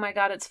 Ruthie, Oh My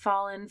God, It's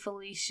Fallen,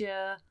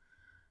 Felicia,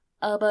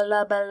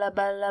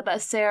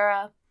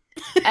 Sarah,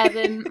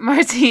 Evan,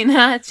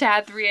 Martina,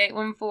 Chad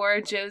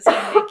 3814, Josie,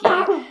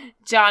 Nikki,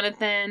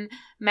 Jonathan,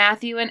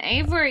 Matthew, and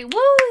Avery. Woo!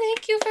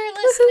 Thank you for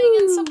listening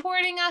and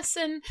supporting us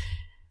and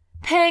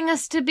paying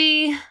us to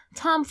be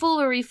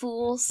tomfoolery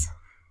fools.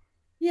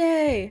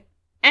 Yay!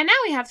 And now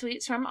we have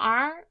tweets from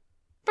our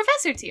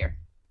professor tier.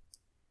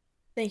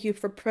 Thank you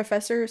for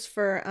professors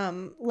for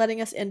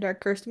letting us end our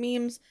cursed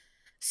memes.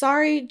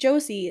 Sorry,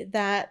 Josie,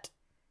 that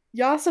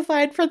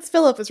Yossified Prince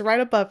Philip is right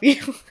above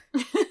you.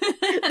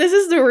 This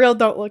is the real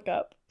Don't Look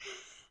Up.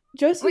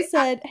 Josie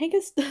said Hank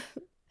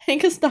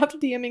has stopped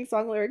DMing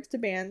song lyrics to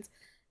bands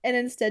and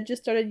instead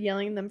just started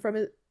yelling them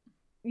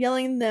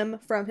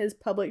from his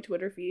public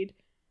Twitter feed.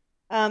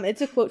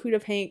 It's a quote tweet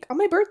of Hank on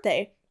my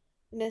birthday,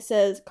 and it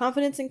says,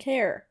 "Confidence and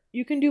care.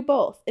 You can do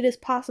both. It is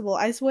possible,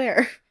 I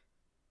swear."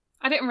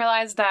 I didn't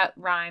realize that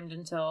rhymed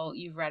until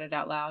you read it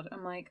out loud.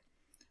 I'm like,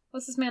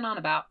 what's this man on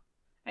about?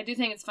 I do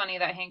think it's funny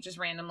that Hank just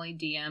randomly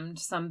DM'd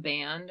some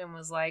band and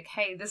was like,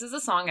 hey, this is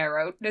a song I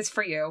wrote. It's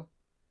for you.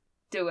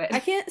 Do it. I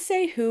can't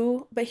say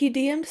who, but he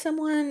DM'd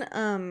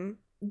someone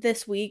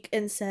this week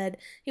and said,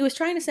 he was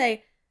trying to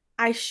say,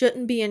 I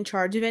shouldn't be in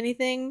charge of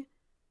anything,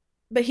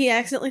 but he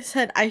accidentally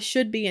said, I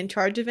should be in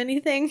charge of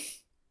anything.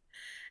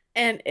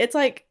 And it's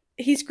like,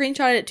 he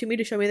screenshotted it to me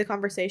to show me the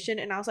conversation,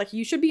 and I was like,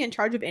 you should be in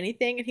charge of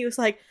anything? And he was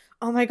like,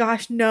 oh my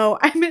gosh, no,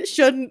 I meant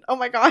shouldn't. Oh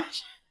my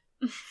gosh.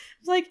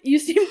 It's like, you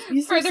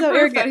seem so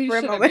arrogant for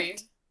a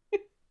moment.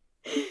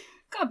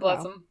 God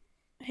bless him.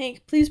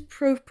 Hank, please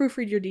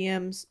proofread your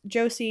DMs.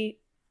 Josie,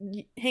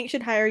 Hank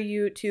should hire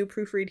you to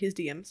proofread his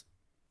DMs.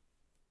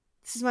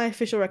 This is my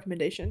official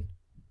recommendation.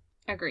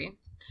 Agree.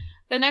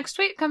 The next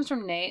tweet comes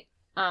from Nate,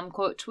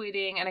 quote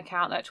tweeting an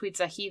account that tweets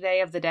a he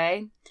they of the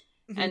day.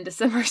 Mm-hmm. And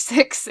December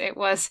 6th, it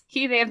was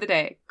he they of the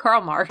day,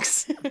 Karl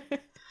Marx.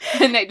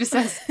 And Nate just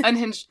says,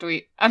 unhinged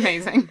tweet.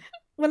 Amazing.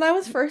 When I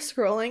was first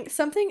scrolling,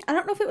 I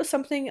don't know if it was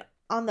something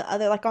on the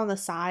other, like on the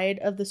side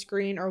of the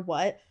screen or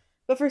what,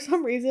 but for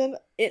some reason,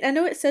 I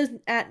know it says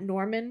at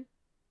Norman,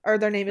 or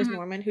their name is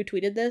Norman, who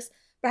tweeted this,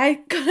 but I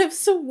could have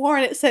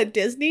sworn it said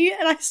Disney,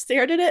 and I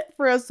stared at it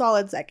for a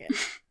solid second.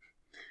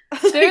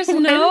 There's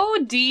no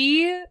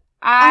D,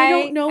 I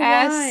don't know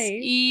why.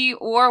 E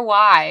or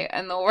Y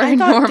in the word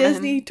Norman. I thought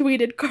Disney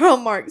tweeted Karl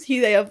Marx, he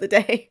they of the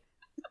day.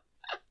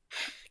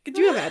 Could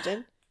you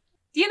imagine?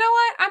 You know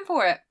what? I'm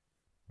for it.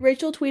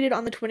 Rachel tweeted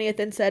on the 20th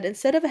and said,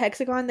 instead of a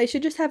hexagon, they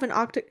should just have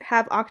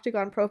have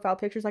octagon profile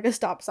pictures like a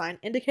stop sign,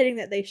 indicating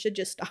that they should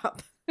just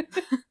stop.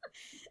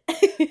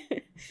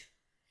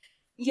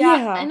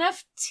 Yeah,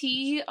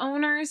 NFT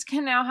owners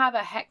can now have a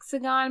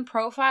hexagon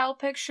profile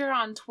picture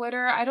on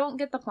Twitter. I don't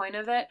get the point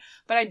of it,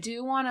 but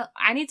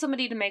I need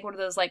somebody to make one of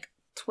those, like,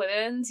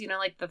 twins, you know,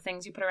 like the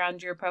things you put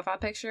around your profile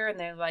picture, and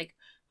they're, like,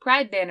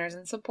 pride banners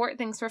and support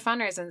things for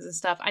fundraisers and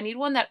stuff. I need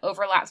one that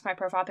overlaps my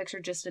profile picture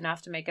just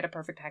enough to make it a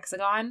perfect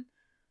hexagon.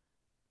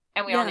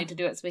 And we all need to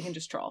do it so we can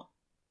just troll.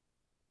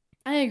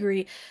 I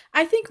agree.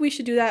 I think we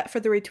should do that for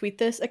the Retweet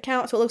This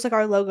account, so it looks like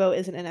our logo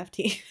is an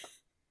NFT.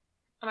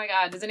 Oh my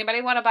god, does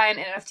anybody want to buy an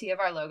NFT of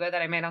our logo that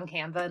I made on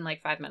Canva in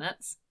like 5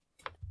 minutes?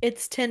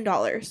 It's $10.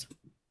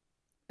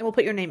 And we'll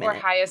put your name in it. Or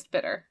highest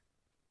bidder.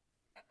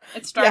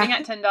 It's starting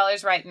at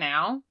 $10 right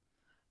now.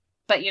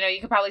 But, you know,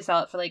 you could probably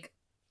sell it for like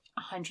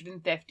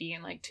 $150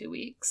 in like 2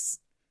 weeks.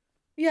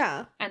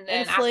 Yeah. And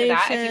then after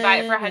that, if you buy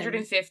it for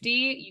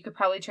 $150, you could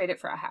probably trade it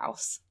for a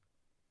house.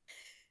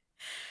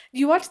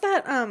 You watch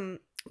that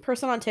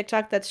person on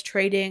TikTok that's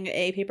trading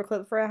a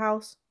paperclip for a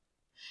house?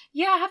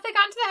 Yeah, have they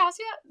gotten to the house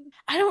yet?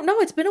 I don't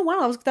know. It's been a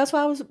while. That's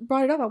why I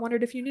brought it up. I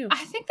wondered if you knew.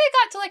 I think they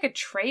got to like a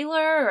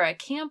trailer or a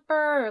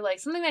camper or like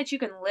something that you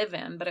can live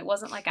in, but it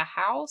wasn't like a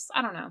house.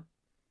 I don't know.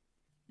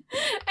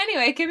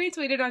 Anyway, Kimmy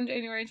tweeted on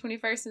January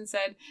 21st and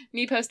said,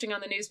 me posting on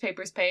the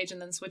newspaper's page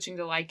and then switching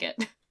to like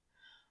it.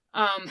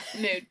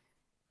 Mood.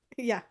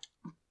 Yeah.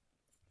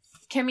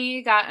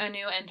 Kimmy got a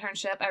new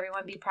internship.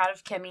 Everyone be proud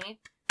of Kimmy.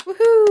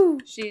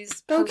 Woohoo!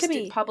 She's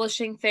Kimmy.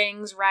 publishing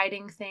things,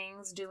 writing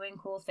things, doing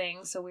cool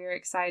things, so we're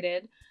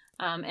excited.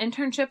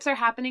 Internships are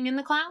happening in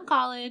the Clown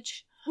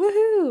College.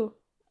 Woohoo!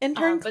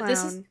 Intern clown. But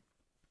this is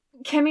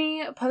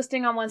Kimmy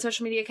posting on one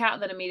social media account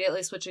and then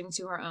immediately switching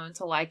to her own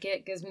to like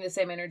it. Gives me the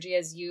same energy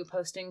as you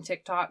posting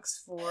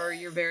TikToks for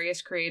your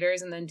various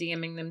creators and then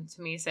DMing them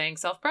to me saying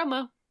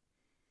self-promo.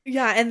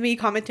 Yeah, and me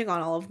commenting on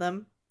all of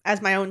them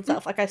as my own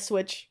self. Like, I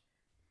switch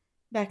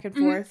back and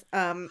forth.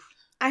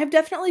 I have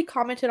definitely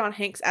commented on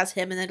Hank's as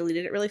him and then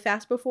deleted it really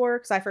fast before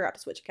because I forgot to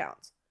switch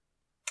accounts.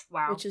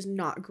 Wow. Which is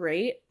not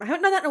great. I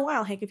haven't done that in a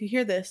while, Hank. If you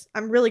hear this,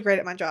 I'm really great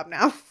at my job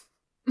now.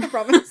 I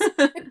promise.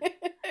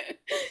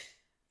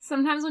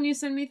 Sometimes when you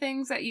send me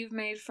things that you've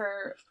made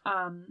for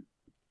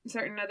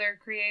certain other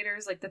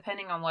creators, like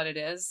depending on what it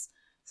is.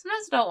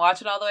 Sometimes I don't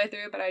watch it all the way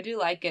through, but I do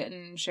like it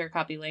and share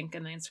copy link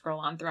and then scroll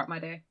on throughout my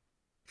day.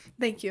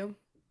 Thank you.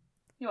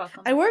 You're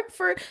welcome. I work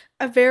for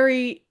a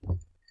very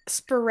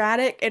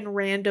sporadic and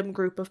random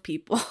group of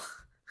people.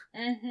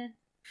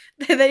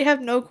 They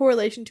have no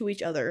correlation to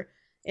each other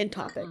in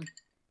topic.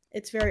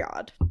 It's very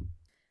odd.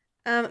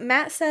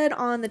 Matt said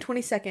on the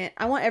 22nd,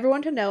 I want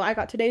everyone to know I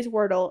got today's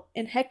Wordle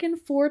in heckin'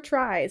 4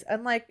 tries,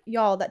 unlike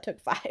y'all that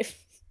took 5.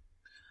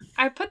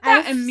 I put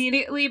that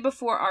immediately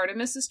before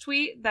Artemis's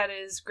tweet. That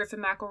is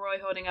Griffin McElroy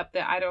holding up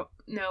the I don't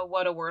know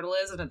what a Wordle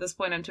is, and at this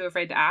point I'm too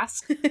afraid to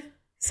ask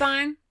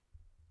sign.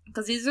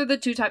 Because these are the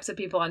 2 types of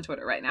people on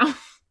Twitter right now.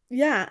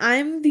 Yeah,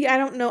 I'm the I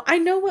don't know. I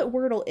know what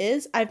Wordle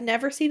is. I've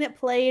never seen it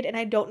played, and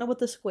I don't know what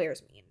the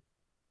squares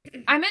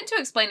mean. I meant to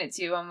explain it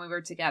to you when we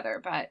were together,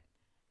 but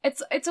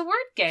it's a word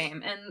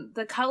game, and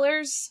the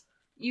colors,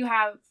 you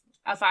have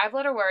a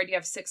 5-letter word, you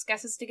have 6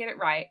 guesses to get it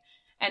right,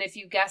 and if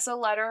you guess a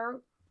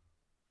letter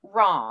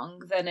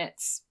wrong, then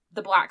it's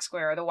the black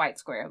square or the white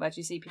square that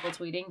you see people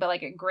tweeting, but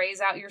like it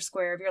grays out your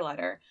square of your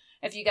letter.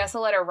 If you guess a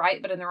letter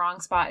right but in the wrong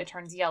spot, it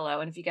turns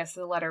yellow, and if you guess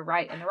the letter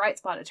right in the right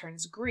spot, it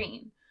turns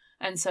green.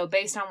 And so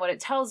based on what it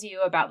tells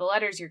you about the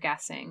letters you're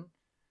guessing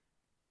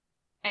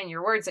and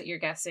your words that you're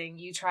guessing,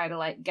 you try to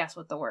like guess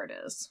what the word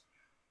is.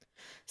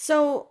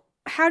 So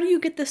how do you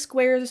get the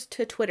squares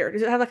to Twitter?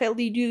 Does it have like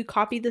do you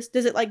copy this?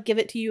 Does it like give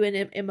it to you in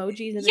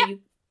emojis? And then you...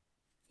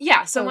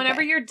 Yeah. So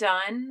whenever you're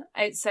done,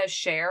 it says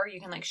share.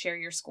 You can like share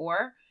your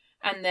score.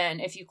 And then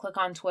if you click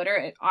on Twitter,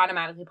 it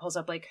automatically pulls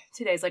up like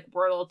today's like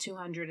Wordle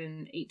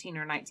 218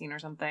 or 19 or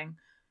something.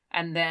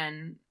 And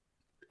then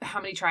how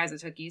many tries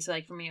it took you. So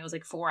like for me, it was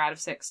like 4 out of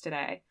 6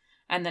 today.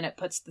 And then it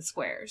puts the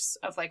squares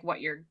of like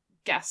what your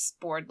guess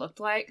board looked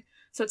like.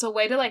 So it's a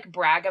way to like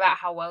brag about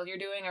how well you're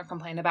doing or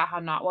complain about how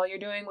not well you're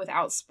doing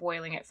without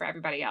spoiling it for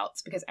everybody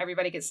else, because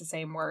everybody gets the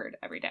same word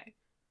every day.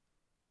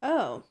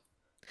 Oh.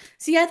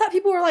 See, I thought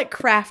people were like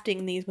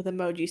crafting these with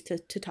emojis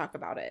to talk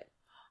about it.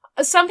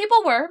 Some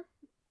people were.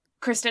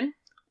 Kristen.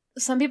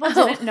 Some people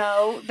didn't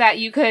know that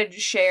you could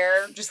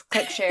share, just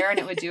click share and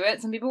it would do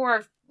it. Some people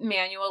were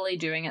manually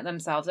doing it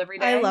themselves every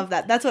day. I love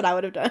that. That's what I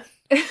would have done.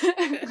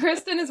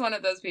 Kristen is one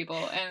of those people,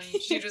 and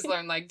she just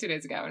learned like 2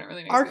 days ago, and it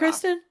really makes Our me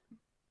Kristen? laugh.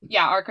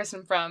 Yeah, our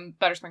Kristen from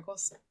Butter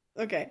Sprinkles.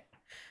 Okay.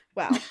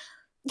 Wow.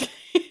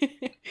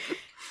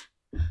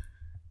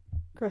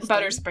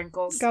 Butter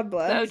Sprinkles. God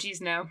bless. The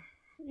OGs know.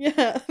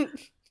 Yeah.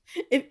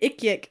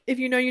 If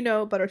you know, you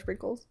know. Butter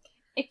Sprinkles.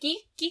 Icky.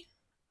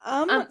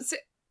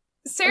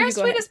 Sarah's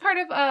tweet is part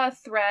of a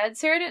thread.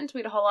 Sarah didn't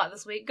tweet a whole lot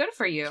this week. Good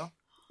for you.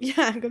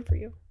 Yeah, good for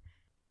you.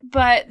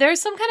 But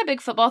there's some kind of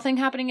big football thing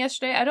happening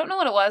yesterday. I don't know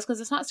what it was because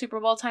it's not Super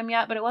Bowl time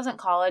yet, but it wasn't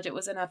college. It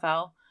was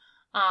NFL.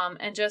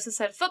 And Joseph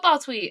said football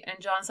tweet,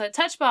 and John said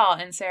touch ball,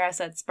 and Sarah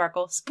said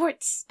sparkle,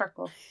 sports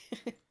sparkle.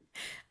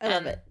 I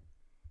love it.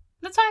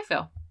 That's how I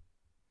feel.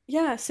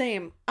 Yeah,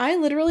 same.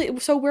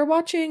 So we're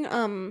watching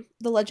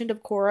The Legend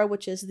of Korra,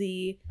 which is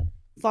the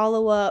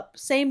follow-up,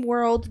 same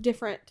world,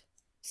 different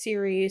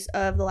series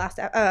of the last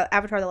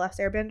Avatar: The Last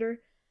Airbender.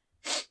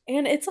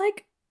 And it's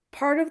like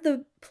part of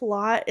the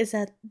plot is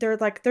that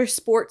there's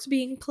sports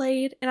being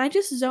played, and I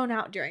just zone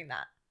out during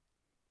that.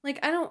 Like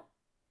I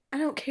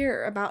don't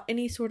care about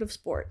any sort of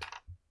sport.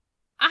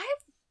 I've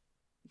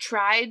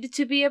tried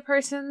to be a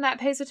person that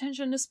pays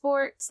attention to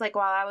sports. Like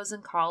while I was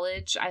in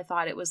college, I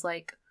thought it was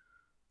like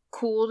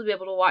cool to be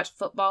able to watch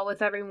football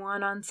with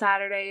everyone on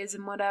Saturdays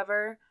and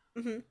whatever.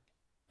 Mm-hmm.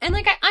 And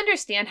like I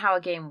understand how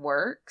a game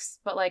works,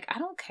 but like I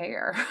don't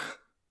care.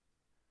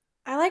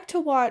 I like to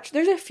watch.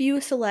 There's a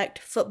few select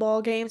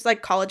football games,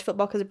 like college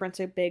football, because Brent's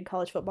a big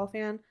college football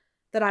fan.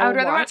 That I would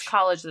rather watch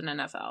college than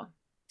NFL.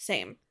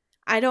 Same.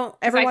 I don't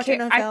ever watch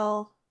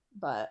NFL.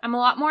 But I'm a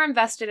lot more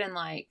invested in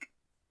like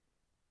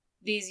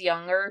these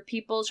younger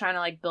people trying to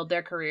like build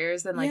their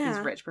careers than like these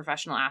rich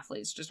professional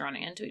athletes just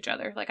running into each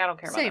other. Like I don't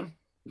care about them.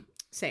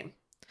 Same.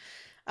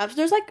 So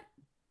there's like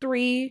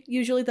 3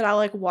 usually that I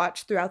like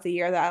watch throughout the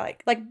year that I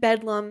like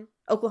Bedlam,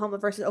 Oklahoma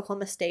versus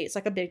Oklahoma State. It's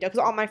like a big deal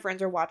because all my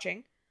friends are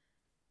watching.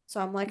 So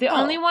I'm like, the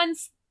only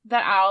ones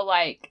that I'll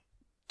like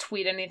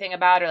tweet anything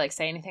about or like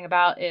say anything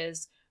about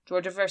is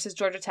Georgia versus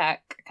Georgia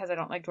Tech, because I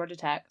don't like Georgia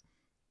Tech.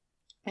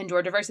 And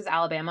Georgia versus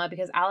Alabama,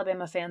 because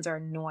Alabama fans are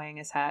annoying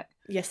as heck.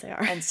 Yes, they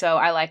are. And so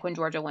I like when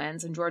Georgia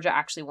wins. And Georgia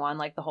actually won,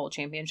 like, the whole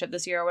championship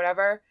this year or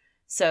whatever.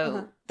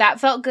 So that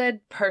felt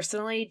good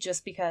personally,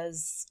 just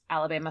because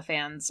Alabama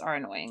fans are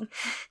annoying.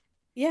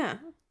 Yeah.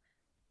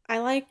 I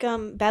like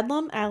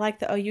Bedlam. I like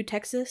the OU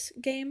Texas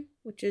game,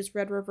 which is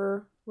Red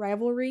River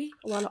Rivalry.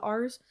 A lot of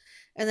R's.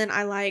 And then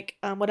I like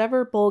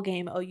whatever bowl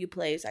game OU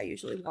plays, I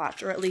usually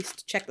watch, or at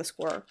least check the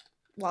score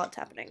while it's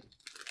happening.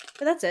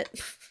 But that's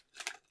it.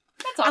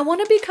 I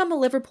want to become a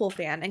Liverpool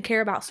fan and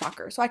care about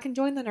soccer, so I can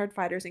join the Nerd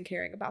Fighters in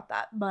caring about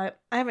that, but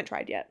I haven't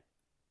tried yet.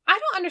 I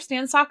don't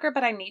understand soccer,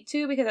 but I need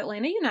to, because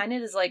Atlanta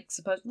United is, like,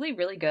 supposedly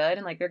really good,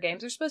 and, like, their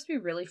games are supposed to be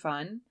really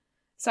fun.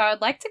 So I'd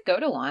like to go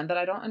to one, but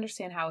I don't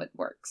understand how it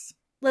works.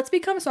 Let's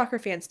become soccer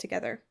fans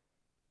together.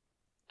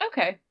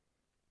 Okay.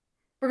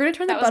 We're going to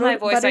turn that the was butter, my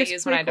voice I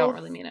use when I don't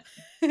really mean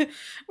it.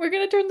 We're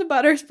going to turn the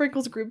Butter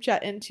Sprinkles group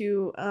chat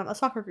into a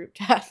soccer group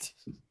chat.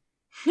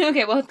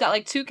 Okay, well, it's got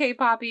like 2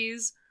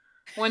 K-poppies,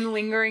 1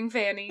 lingering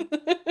fanny.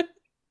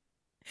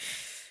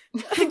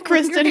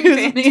 Kristen,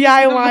 who's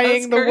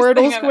DIYing the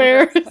Wordle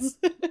squares.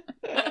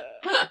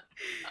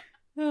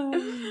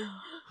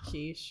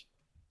 Sheesh.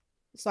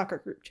 Soccer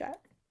group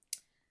chat.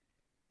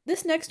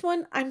 This next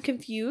one, I'm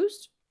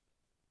confused.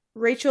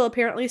 Rachel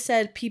apparently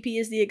said PP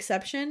is the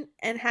exception,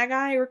 and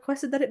Haggai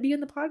requested that it be in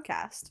the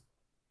podcast.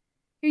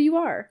 Here you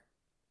are.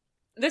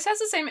 This has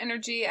the same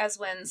energy as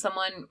when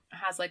someone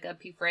has like a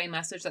P4A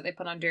message that they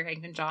put on Dear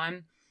Hank and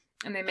John,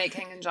 and they make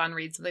Hank and John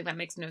read something that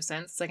makes no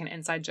sense. It's like an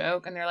inside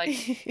joke, and they're like,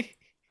 okay,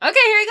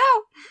 here you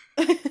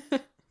go.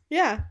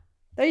 Yeah,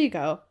 there you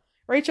go.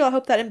 Rachel, I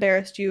hope that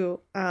embarrassed you.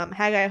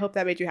 Haggai, I hope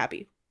that made you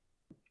happy.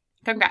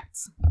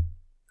 Congrats.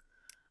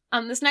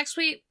 This next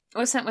tweet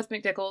was sent with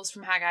McDickles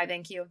from Haggai.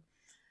 Thank you.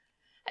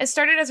 It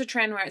started as a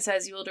trend where it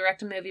says you will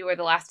direct a movie where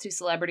the last 2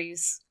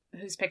 celebrities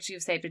whose picture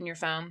you've saved in your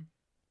phone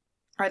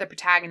are the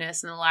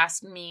protagonists, and the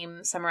last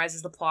meme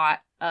summarizes the plot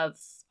of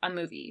a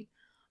movie.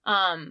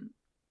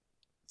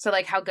 So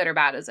like, how good or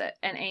bad is it?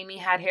 And Amy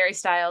had Harry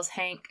Styles,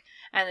 Hank,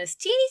 and this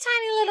teeny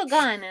tiny little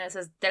gun, and it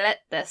says, delete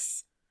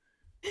this.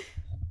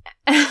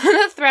 And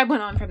the thread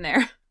went on from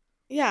there.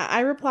 Yeah,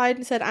 I replied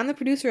and said, I'm the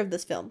producer of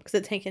this film, because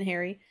it's Hank and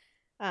Harry.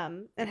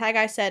 And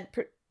Haggai said,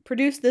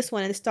 produce this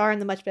one and star in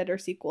the much better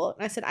sequel.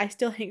 And I said, I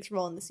still Hank's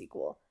role in the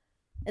sequel.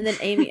 And then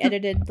Amy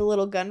edited the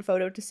little gun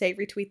photo to say,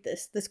 retweet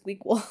this, the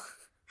squeakquel.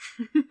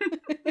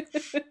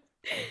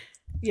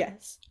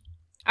 Yes.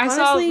 I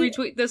saw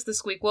retweet this, the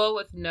squeakquel,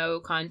 with no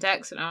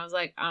context, and I was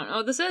like, I don't know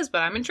what this is,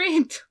 but I'm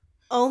intrigued.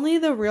 Only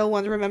the real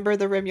ones remember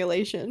the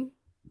Remulation.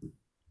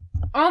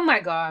 Oh my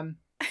god.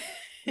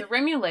 The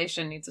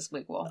Remulation needs a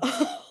squeakquel.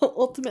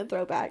 Ultimate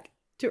throwback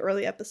to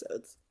early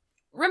episodes.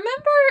 Remember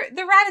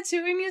the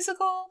Ratatouille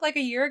musical like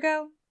a year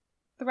ago?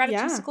 The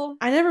Ratatouille musical?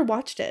 I never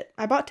watched it.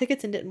 I bought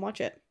tickets and didn't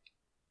watch it.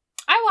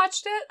 I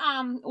watched it.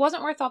 It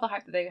wasn't worth all the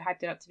hype that they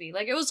hyped it up to be.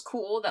 Like, it was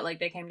cool that like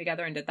they came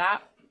together and did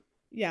that.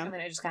 Yeah. And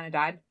then it just kind of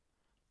died.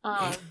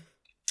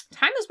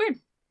 Time is weird.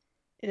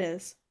 It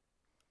is.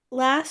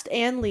 Last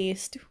and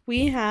least,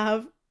 we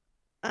have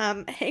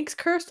Hank's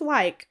Cursed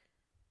Like,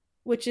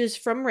 which is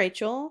from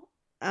Rachel.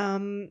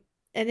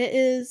 And it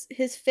is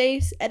his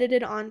face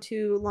edited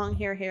onto long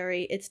hair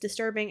Harry. It's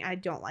disturbing. I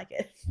don't like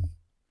it.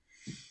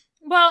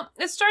 Well,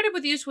 it started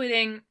with you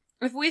tweeting,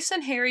 if we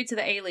send Harry to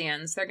the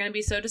aliens, they're going to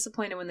be so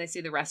disappointed when they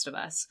see the rest of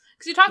us.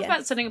 Because you talked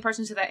about sending a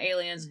person to the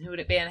aliens, and who would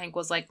it be? And Hank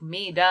was like,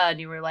 me, duh.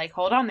 And you were like,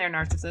 hold on there,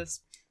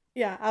 narcissist.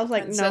 Yeah, I was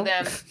like, and no. So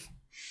then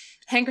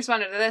Hank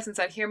responded to this and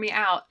said, hear me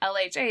out,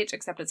 LHH,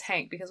 except it's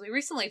Hank. Because we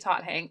recently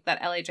taught Hank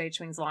that LHH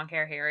means long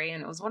hair Harry,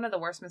 and it was one of the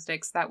worst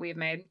mistakes that we've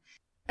made.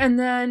 And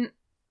then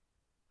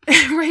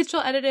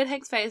Rachel edited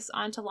Hank's face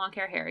onto long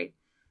hair Harry,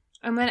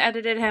 and then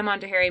edited him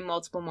onto Harry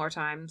multiple more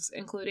times,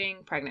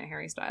 including pregnant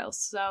Harry Styles.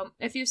 So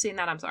if you've seen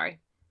that, I'm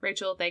sorry.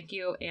 Rachel, thank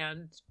you,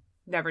 and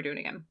never do it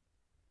again.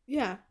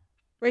 Yeah.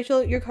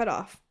 Rachel, you're cut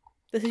off.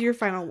 This is your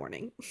final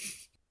warning.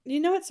 You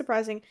know what's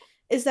surprising?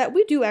 Is that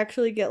we do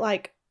actually get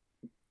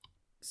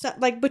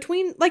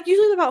between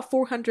usually about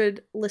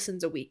 400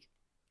 listens a week.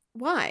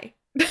 Why?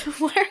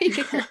 Why are you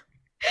here?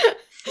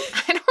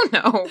 I don't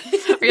know.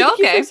 Are y'all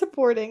okay? Thank you for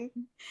supporting.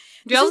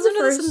 Do y'all listen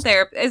to this in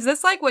therapy? Is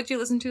this like what you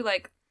listen to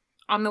like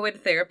on the way to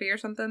therapy or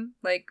something?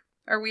 Like,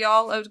 are we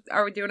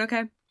doing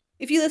okay?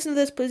 If you listen to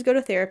this, please go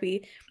to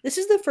therapy. This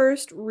is the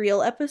first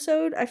real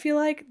episode, I feel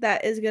like,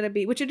 that is going to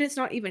be, which it is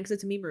not even because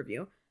it's a meme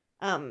review,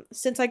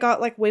 since I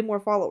got like way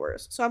more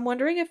followers. So I'm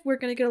wondering if we're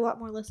going to get a lot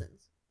more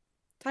listens.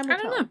 Time will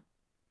tell. I don't know.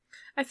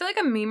 I feel like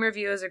a meme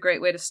review is a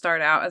great way to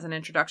start out as an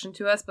introduction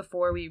to us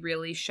before we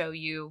really show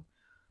you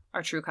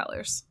our true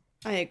colors.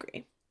 I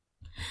agree.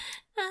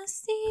 I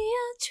see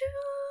your true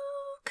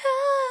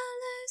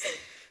colors.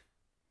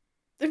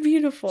 They're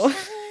beautiful.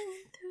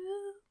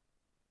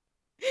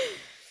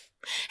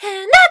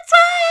 And that's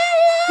why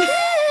I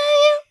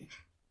love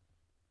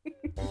you.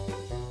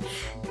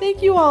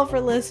 Thank you all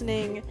for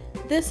listening.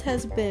 This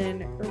has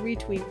been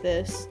Retweet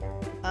This.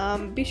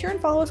 Be sure and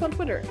follow us on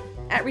Twitter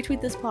at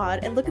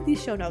RetweetThisPod and look at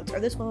these show notes, or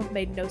this will have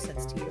made no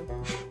sense to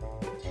you.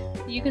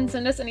 You can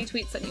send us any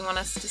tweets that you want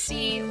us to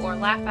see or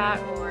laugh at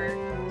or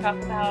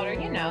talk about, or,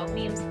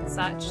 memes and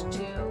such,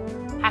 to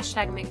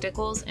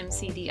 #McDickles,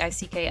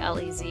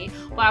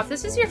 MCDICKLEZ. Wow, if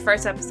this is your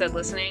first episode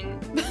listening,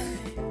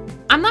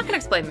 I'm not going to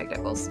explain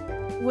McDickles.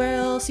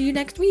 We'll see you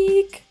next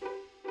week.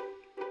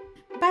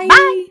 Bye.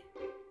 Bye.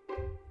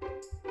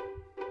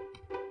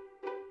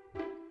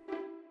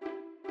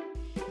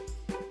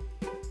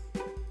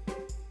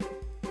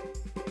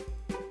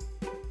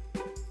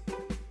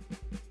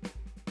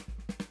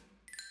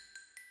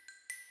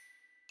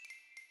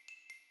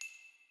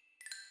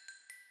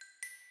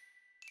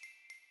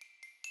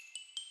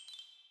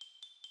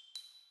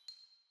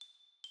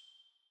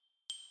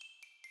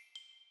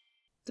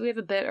 Do we have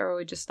a bit, or are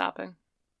we just stopping?